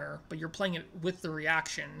Falconer, but you're playing it with the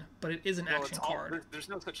reaction, but it is an action card. There's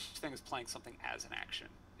no such thing as playing something as an action.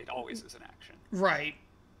 It always is an action. Right.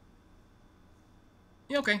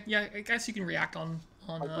 Yeah, okay. Yeah, I guess you can react on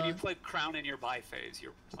like when you play Crown in your buy phase,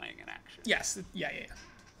 you're playing an action. Yes. Yeah.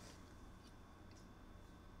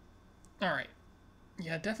 Alright.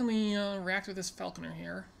 Yeah, definitely react with this Falconer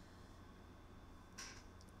here.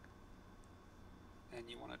 And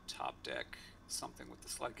you want to top deck something with the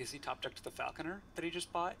slug. Is he top deck to the Falconer that he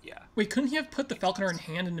just bought? Yeah. Wait, couldn't he have put the Falconer in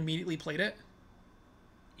hand and immediately played it?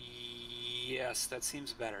 Yes, that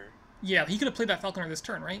seems better. Yeah, he could have played that Falconer this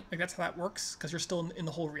turn, right? Like, that's how that works? Because you're still in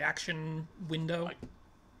the whole reaction window. I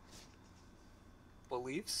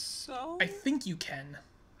believe so? I think you can.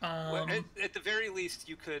 Well, at the very least,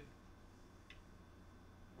 you could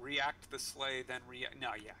react the sleigh, then react... No,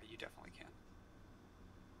 yeah, you definitely can.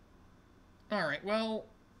 Alright, well,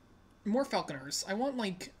 more Falconers. I want,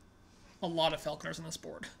 like, a lot of Falconers on this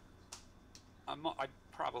board. I'd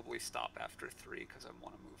probably stop after 3 because I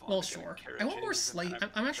want to move on. Well, sure. I want more sleigh.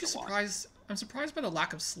 I'm actually surprised. I'm surprised by the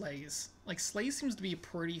lack of sleighs. Like, sleigh seems to be a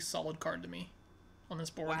pretty solid card to me on this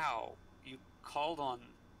board. Wow, you called on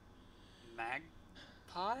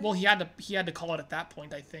Magpie? Well, he had to call it at that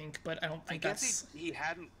point, I think, but I don't think that's... he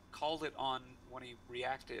hadn't called it on when he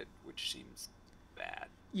reacted, which seems bad.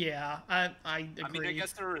 Yeah, I agree. I mean, I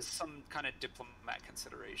guess there is some kind of diplomat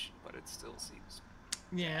consideration, but it still seems...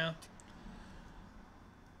 Yeah.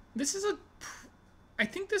 This is I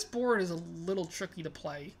think this board is a little tricky to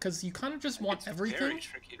play, because you kind of just want everything. It's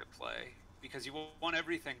very tricky to play, because you want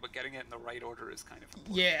everything, but getting it in the right order is kind of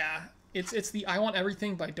important. Yeah, it's the I want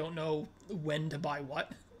everything, but I don't know when to buy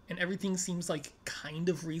what, and everything seems like kind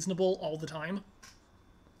of reasonable all the time.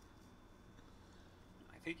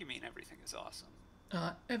 I think you mean everything is awesome.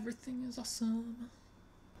 Everything is awesome.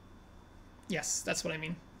 Yes, that's what I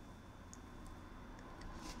mean.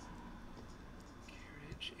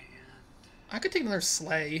 I could take another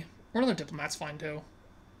sleigh. Or another diplomat's fine too.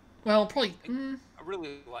 Well, probably. I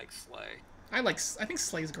really like sleigh. I think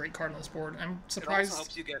sleigh's a great card on this board. I'm surprised. It also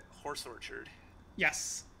helps you get horse orchard.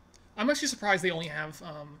 Yes, I'm actually surprised they only have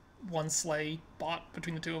one sleigh bought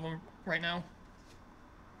between the two of them right now.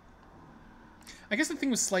 I guess the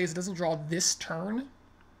thing with sleigh is it doesn't draw this turn,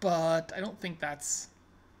 but I don't think that's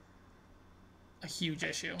a huge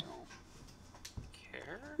issue. Don't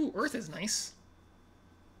care. Ooh, Earth is nice.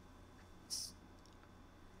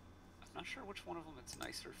 I'm not sure which one of them it's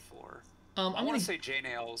nicer for. I want to say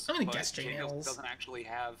JNails. I'm gonna guess JNails. Doesn't actually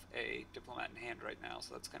have a diplomat in hand right now,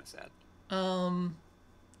 so that's kind of sad.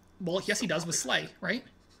 Well, yes, he does with sleigh, right?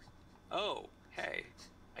 Oh, hey,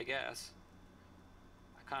 I guess.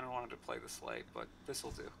 I kind of wanted to play the sleigh, but this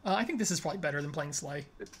will do. I think this is probably better than playing sleigh.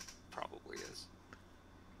 It probably is.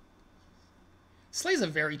 Sleigh's a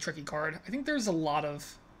very tricky card. I think there's a lot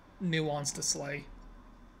of nuance to sleigh.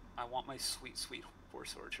 I want my sweet, sweet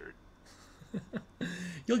horse orchard.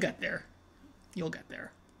 You'll get there. You'll get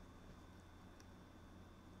there.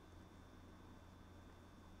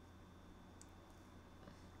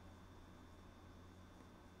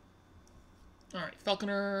 Alright,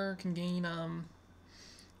 Falconer can gain,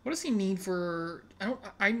 what does he need for...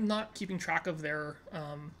 I'm not keeping track of their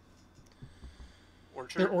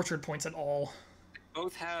orchard points at all.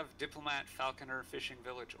 Both have Diplomat, Falconer, Fishing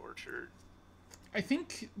Village, Orchard. I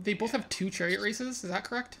think they both have 2 chariot races, is that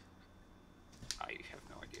correct? I have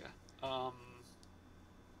no idea.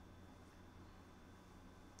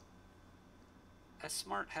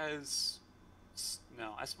 S-Smart has...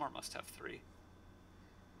 No, S-Smart must have 3.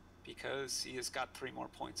 Because he has got 3 more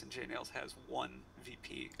points and JNails has 1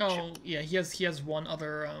 VP. Oh, chip. yeah, he has 1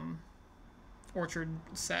 other orchard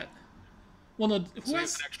set. Well, no, who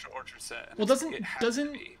has an extra orchard set? Well,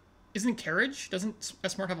 isn't carriage? Doesn't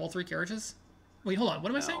S-Smart have all 3 carriages? Wait, hold on.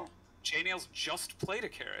 What am I saying? JNails just played a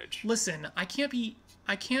carriage. Listen, I can't be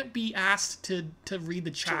asked to read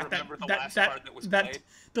the chat. To remember the last card that was played.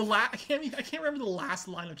 I can't remember the last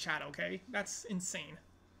line of chat. Okay, that's insane.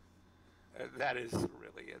 That is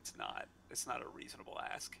really it's not a reasonable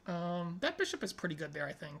ask. That bishop is pretty good there,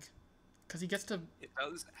 I think, because he gets to. It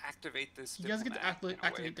does activate this. He does get to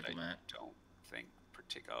activate diplomat. I don't think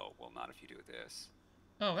Oh, well, not if you do this.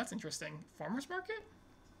 Oh, that's interesting. Farmer's market.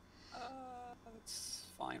 That's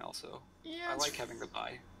fine. Also, yeah, I like having the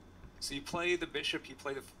buy. So you play the bishop, you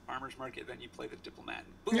play the farmer's market, then you play the diplomat,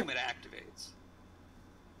 and boom, it activates.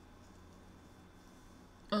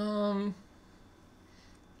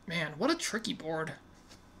 Man, what a tricky board.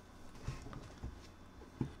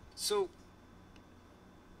 So,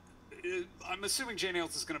 I'm assuming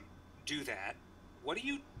JNails is going to do that. What do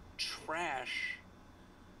you trash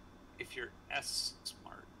if you're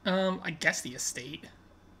S-Smart? I guess the estate,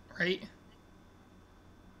 right?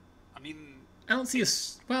 I mean... I don't see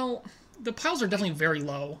well, the piles are definitely very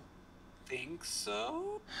low. Think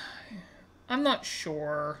so? I'm not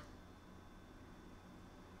sure.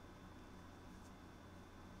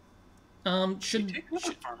 Should you take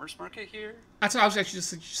the farmer's market here? That's what I was actually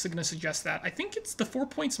just going to suggest that. I think it's the 4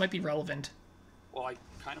 points might be relevant. Well, I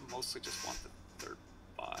kind of mostly just want the third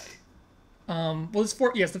buy. Well, it's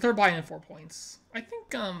four. Yes, the third buy-in 4 points. I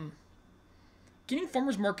think gaining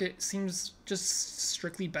farmers market seems just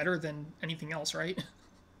strictly better than anything else, right?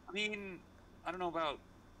 I mean, I don't know about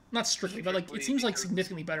Not strictly, but like it strictly seems like because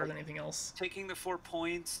significantly better like than anything else. taking the 4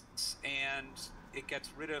 points and it gets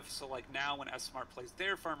rid of, so like now when S Smart plays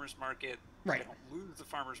their farmers market, they Right. don't lose the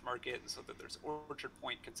farmers market, and so that there's orchard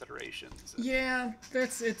point considerations. Yeah,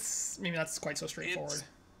 it's maybe that's quite so straightforward. It's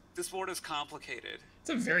this board is complicated. It's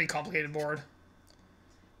a very complicated board.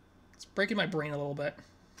 It's breaking my brain a little bit.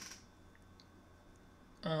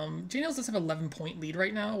 JNails does have 11-point lead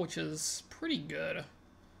right now, which is pretty good.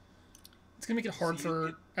 It's gonna make it hard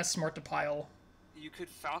for S Smart to pile. You could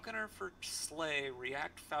Falconer for Slay,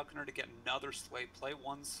 react Falconer to get another Slay, play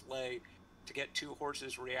one Slay to get 2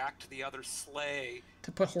 horses, react the other Slay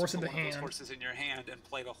To put horse to in put the one of hand. those horses in your hand and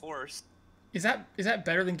play the horse. Is that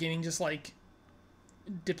better than gaining just like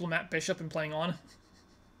Diplomat Bishop and playing on?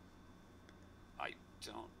 I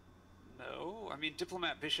don't know. I mean,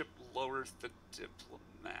 Diplomat Bishop lowers the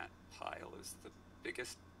Diplomat pile is the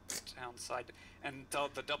biggest downside, and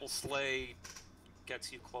the double Slay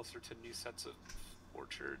gets you closer to new sets of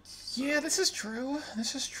orchards. So, Yeah, this is true.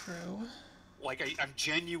 This is true. like, I'm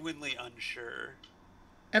genuinely unsure.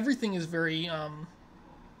 Everything is very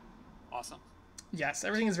Awesome. yes,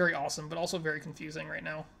 everything is very awesome, but also very confusing right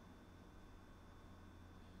now.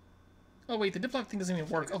 Oh wait, the diplomat thing doesn't even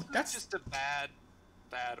work. Oh, that's just a bad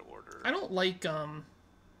order. I don't like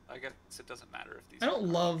I guess it doesn't matter if these. I don't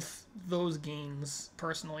love those games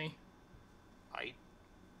personally. I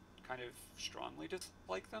kind of strongly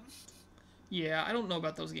dislike them. Yeah, I don't know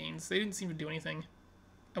about those games. They didn't seem to do anything.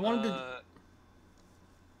 I wanted to.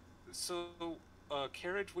 So,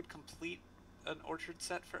 Carriage would complete an orchard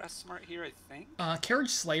set for S Smart here, I think. Carriage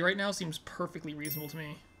Slay right now seems perfectly reasonable to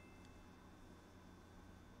me.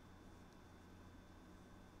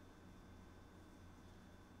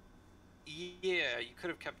 Yeah, you could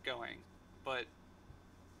have kept going, but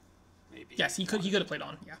maybe. Yes, he could have played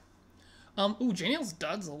on. Yeah. Ooh, JNails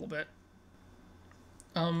duds a little bit.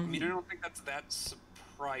 I mean, I don't think that's that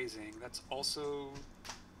surprising. That's also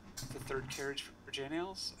the third carriage for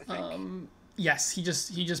JNails, I think. Yes, he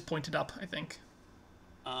just pointed up, I think.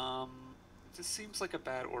 This seems like a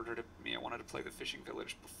bad order to me. I wanted to play the fishing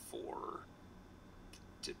village before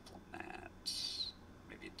the diplomat.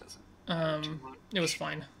 Maybe it doesn't. It was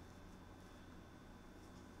fine.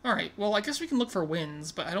 All right. Well, I guess we can look for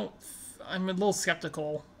wins, but I'm a little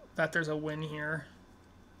skeptical that there's a win here.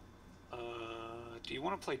 Do you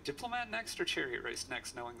want to play diplomat next or chariot race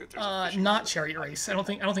next, knowing that there's not chariot race. I don't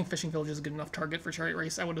think fishing village is a good enough target for chariot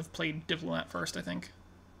race. I would have played diplomat first, I think.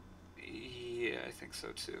 Yeah, I think so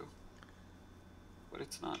too. But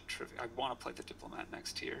it's not trivial. I want to play the diplomat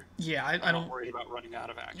next here. Yeah, I don't worry about running out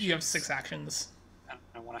of actions. You have 6 actions. And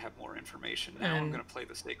I want to have more information. Now I'm going to play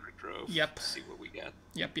the Sacred Grove. Yep. See what we get.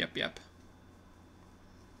 Yep.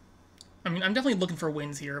 I mean, I'm definitely looking for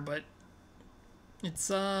wins here, but it's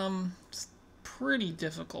just pretty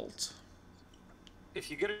difficult. If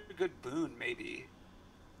you get a good boon, maybe.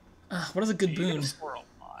 What is a good boon? Score a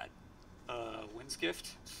lot. Wind's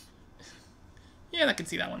Gift. Yeah, I can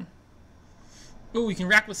see that one. Oh, you can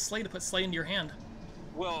rack with Slay to put Slay into your hand.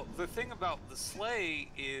 Well, the thing about the Slay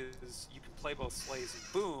is you can play both Slays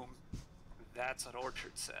and Boom. That's an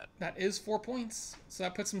orchard set. That is 4 points, so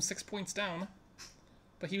that puts him 6 points down.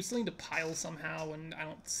 But he was still need to pile somehow, and I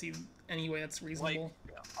don't see any way that's reasonable.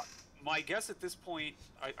 Like, my guess at this point,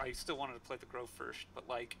 I still wanted to play the Grove first, but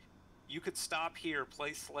like, you could stop here,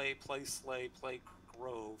 play Slay, play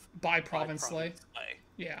Grove. Buy Province Slay.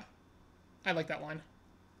 Yeah. I like that line.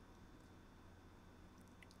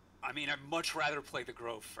 I mean, I'd much rather play the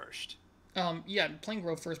Grove first. Yeah, playing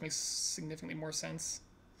Grove first makes significantly more sense.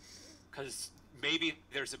 Because maybe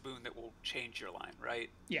there's a boon that will change your line, right?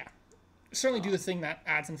 Yeah. Certainly do the thing that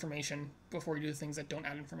adds information before you do the things that don't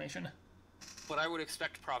add information. But I would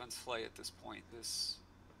expect Province Slay at this point. This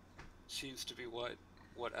seems to be what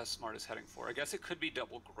S Smart is heading for. I guess it could be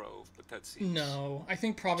double Grove, but that seems... No, I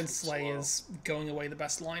think Province Slay is going away the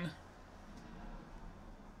best line.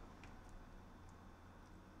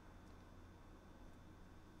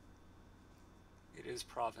 It is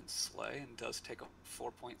Province Slay and does take a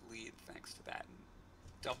 4-point lead thanks to that. And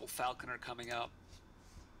double Falconer coming up.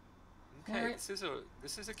 Okay, right.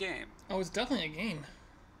 This is a game. Oh, it's definitely a game.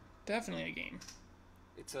 Definitely a game.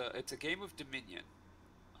 It's a game of Dominion.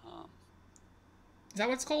 Is that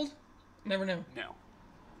what it's called? Never knew. No,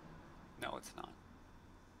 it's not.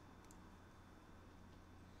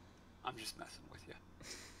 I'm just messing with you.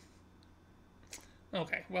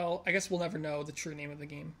 Okay, well, I guess we'll never know the true name of the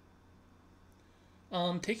game.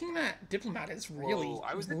 Taking that diplomat is Whoa, really,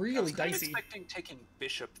 I was really kind of dicey. expecting taking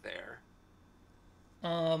bishop there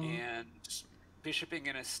Um, and bishoping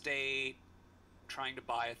in a state, trying to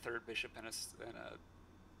buy a third bishop in a.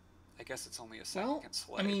 I guess it's only a well, second I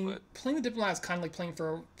slay, mean, but playing the diplomat is kind of like playing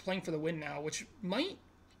for the win now, which might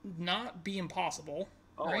not be impossible,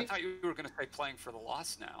 oh, I right? thought you were going to say playing for the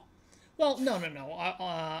loss now. Well, no, no, no.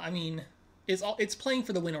 I mean, it's playing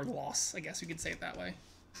for the win or the loss. I guess you could say it that way.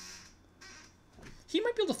 He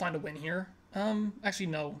might be able to find a win here. Actually,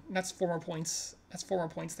 no. That's 4 more points. That's 4 more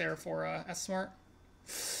points there for S Smart.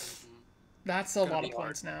 Mm-hmm. That's It's a going to lot be of hard.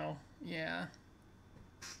 points now. Yeah.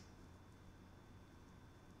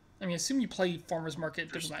 I mean, assume you play Farmer's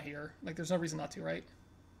Market There's Diplomat here. Like, there's no reason not to, right?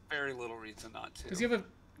 very little reason not to. Because you have a...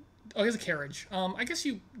 Oh, he has a carriage. I guess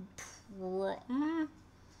you... You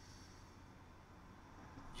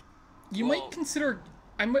Well, might consider...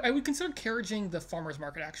 I would consider carriaging the Farmer's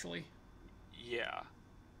Market, actually. yeah.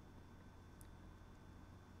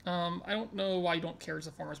 I don't know why you don't carriage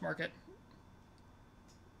the Farmer's Market.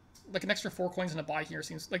 Like, an extra 4 coins and a buy here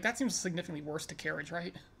seems... Like, that seems significantly worse to carriage,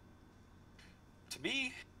 right? To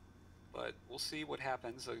me, but we'll see what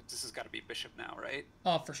happens. This has got to be bishop now, right?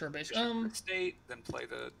 Oh, for sure, bitch. Bishop for state, then play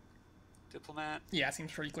the diplomat. Yeah, it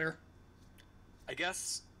seems pretty clear. I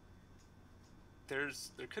guess there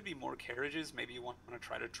could be more carriages. Maybe you want to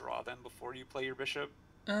try to draw them before you play your bishop.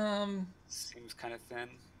 Seems kind of thin.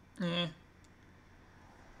 Yeah.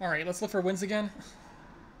 Alright, let's look for wins again.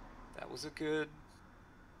 That was a good...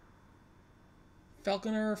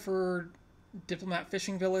 Falconer for Diplomat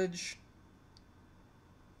Fishing Village.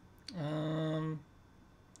 You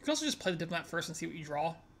can also just play the Diplomat first and see what you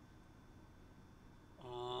draw.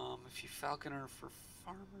 If you Falconer for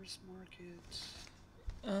Farmer's Market...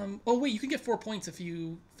 Oh wait, you can get 4 points if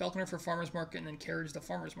you Falconer for Farmer's Market and then carriage the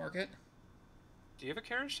Farmer's Market. Do you have a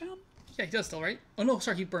carriage down? Yeah, he does still, right? Oh no,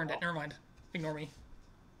 sorry, he burned it. Never mind. Ignore me.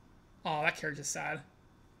 Oh, that carriage is sad.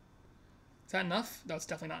 Is that enough? No, it's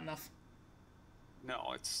definitely not enough.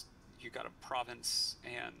 No, it's... You got a province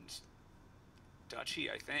and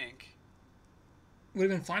duchy, I think. Would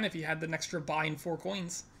have been fine if he had an extra buy and 4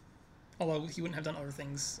 coins. Although he wouldn't have done other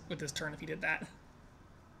things with his turn if he did that.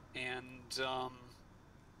 And,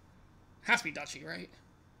 Has to be duchy, right?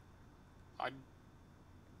 I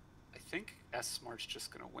think S Smart's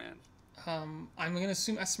just gonna win. I'm going to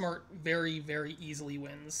assume S Smart very, very easily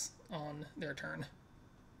wins on their turn.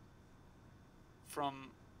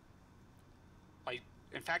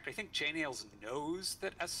 In fact, I think JNails knows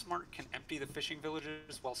that S Smart can empty the fishing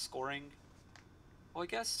villages while scoring. Well, I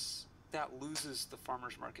guess that loses the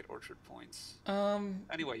farmer's market orchard points.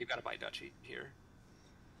 Anyway, you gotta buy duchy here.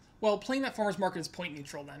 Well, playing that farmer's market is point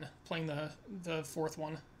neutral then. Playing the fourth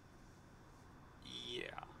one. Yeah.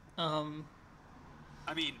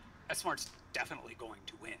 I mean, S Smart's definitely going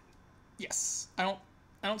to win. Yes. I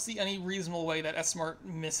don't see any reasonable way that S Smart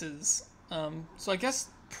misses. So I guess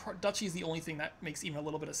duchy is the only thing that makes even a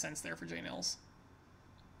little bit of sense there for JNails.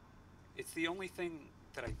 It's the only thing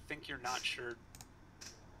that I think you're not sure.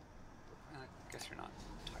 I guess you're not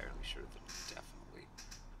entirely sure that definitely.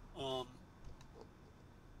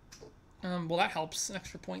 Well, that helps. An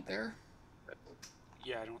extra point there.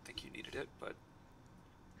 Yeah, I don't think you needed it, but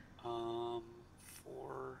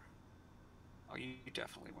you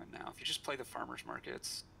definitely win now. If you just play the farmers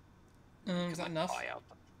markets, Is that enough?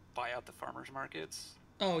 Buy out the farmers markets.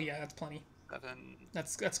 Oh yeah, that's plenty. 7. That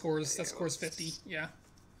scores 50. Yeah.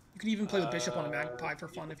 You can even play the bishop on a magpie for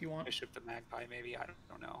fun if you want. Bishop the magpie, maybe. I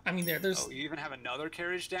don't know. I mean, there's. Oh, you even have another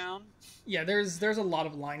carriage down. Yeah, there's a lot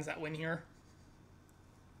of lines that win here.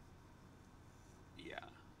 Yeah.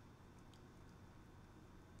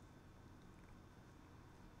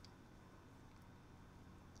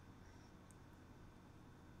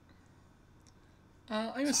 How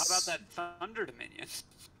about that Thunder Dominion?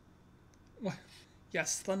 What?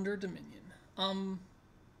 Yes, Thunder Dominion.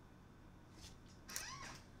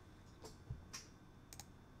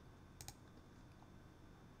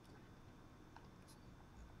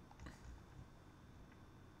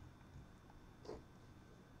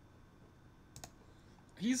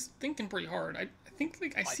 He's thinking pretty hard. I think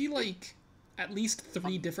I see like at least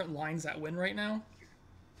 3 different lines that win right now.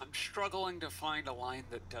 I'm struggling to find a line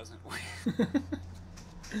that doesn't win.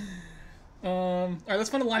 All right, let's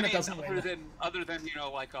find a line that doesn't win. win. Other than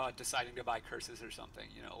deciding to buy curses or something.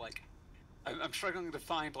 I'm struggling to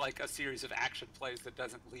find like a series of action plays that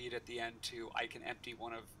doesn't lead at the end to I can empty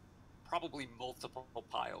one of probably multiple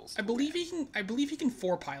piles. I believe he can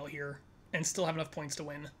 4-pile here and still have enough points to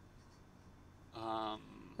win.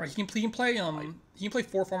 Right, he can play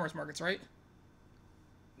 4 farmers markets, right?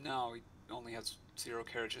 No, he only has 0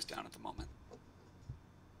 carriages down at the moment.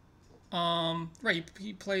 Right,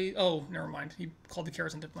 he played... Oh, never mind. He called the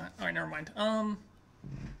Karas into... Alright, never mind.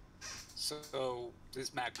 So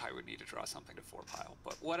this Magpie would need to draw something to 4-pile,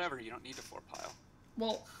 but whatever, you don't need to 4-pile.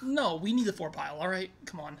 Well, no, we need the 4-pile, alright?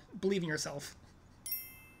 Come on. Believe in yourself.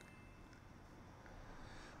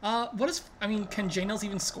 What is... I mean, can JNails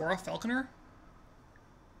even score a Falconer?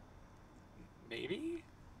 Maybe?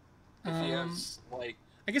 If he has, like...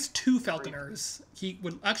 I guess 2 Falconers. He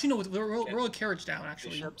would... Actually, no, roll a carriage down,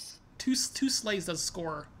 actually. Bishops? Two Slays does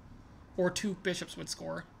score. Or 2 Bishops would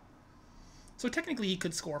score. So technically he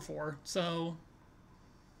could score 4, so...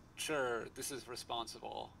 Sure, this is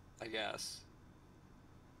responsible, I guess.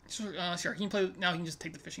 Sure, he can play... Now he can just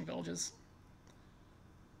take the fishing villages.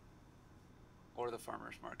 Or the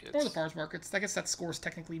farmer's markets. Or the farmer's markets. I guess that scores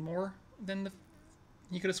technically more than the...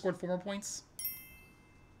 He could have scored 4 more points.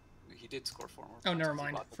 He did score 4 more points. Oh, never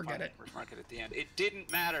mind. Forget it. Farmer's market at the end. It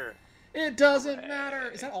didn't matter. It doesn't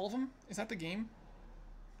matter. Is that all of them? Is that the game?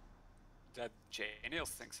 That JNails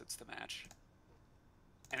thinks it's the match.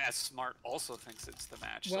 And as Smart also thinks it's the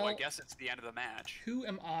match, Well, so I guess it's the end of the match. Who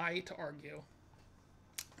am I to argue?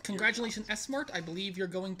 Congratulations, S Smart. I believe you're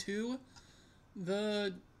going to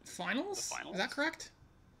the finals? The finals? Is that correct?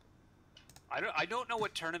 I don't know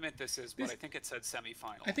what tournament this is, but I think it said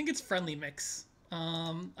semifinal. I think it's friendly mix.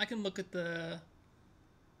 I can look at the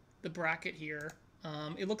bracket here.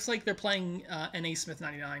 It looks like they're playing NA Smith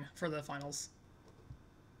 99 for the finals.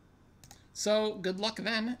 So good luck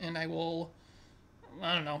then, and I will...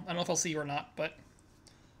 I don't know if I'll see you or not, but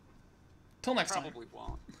till next time. Probably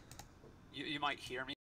won't. You might hear me.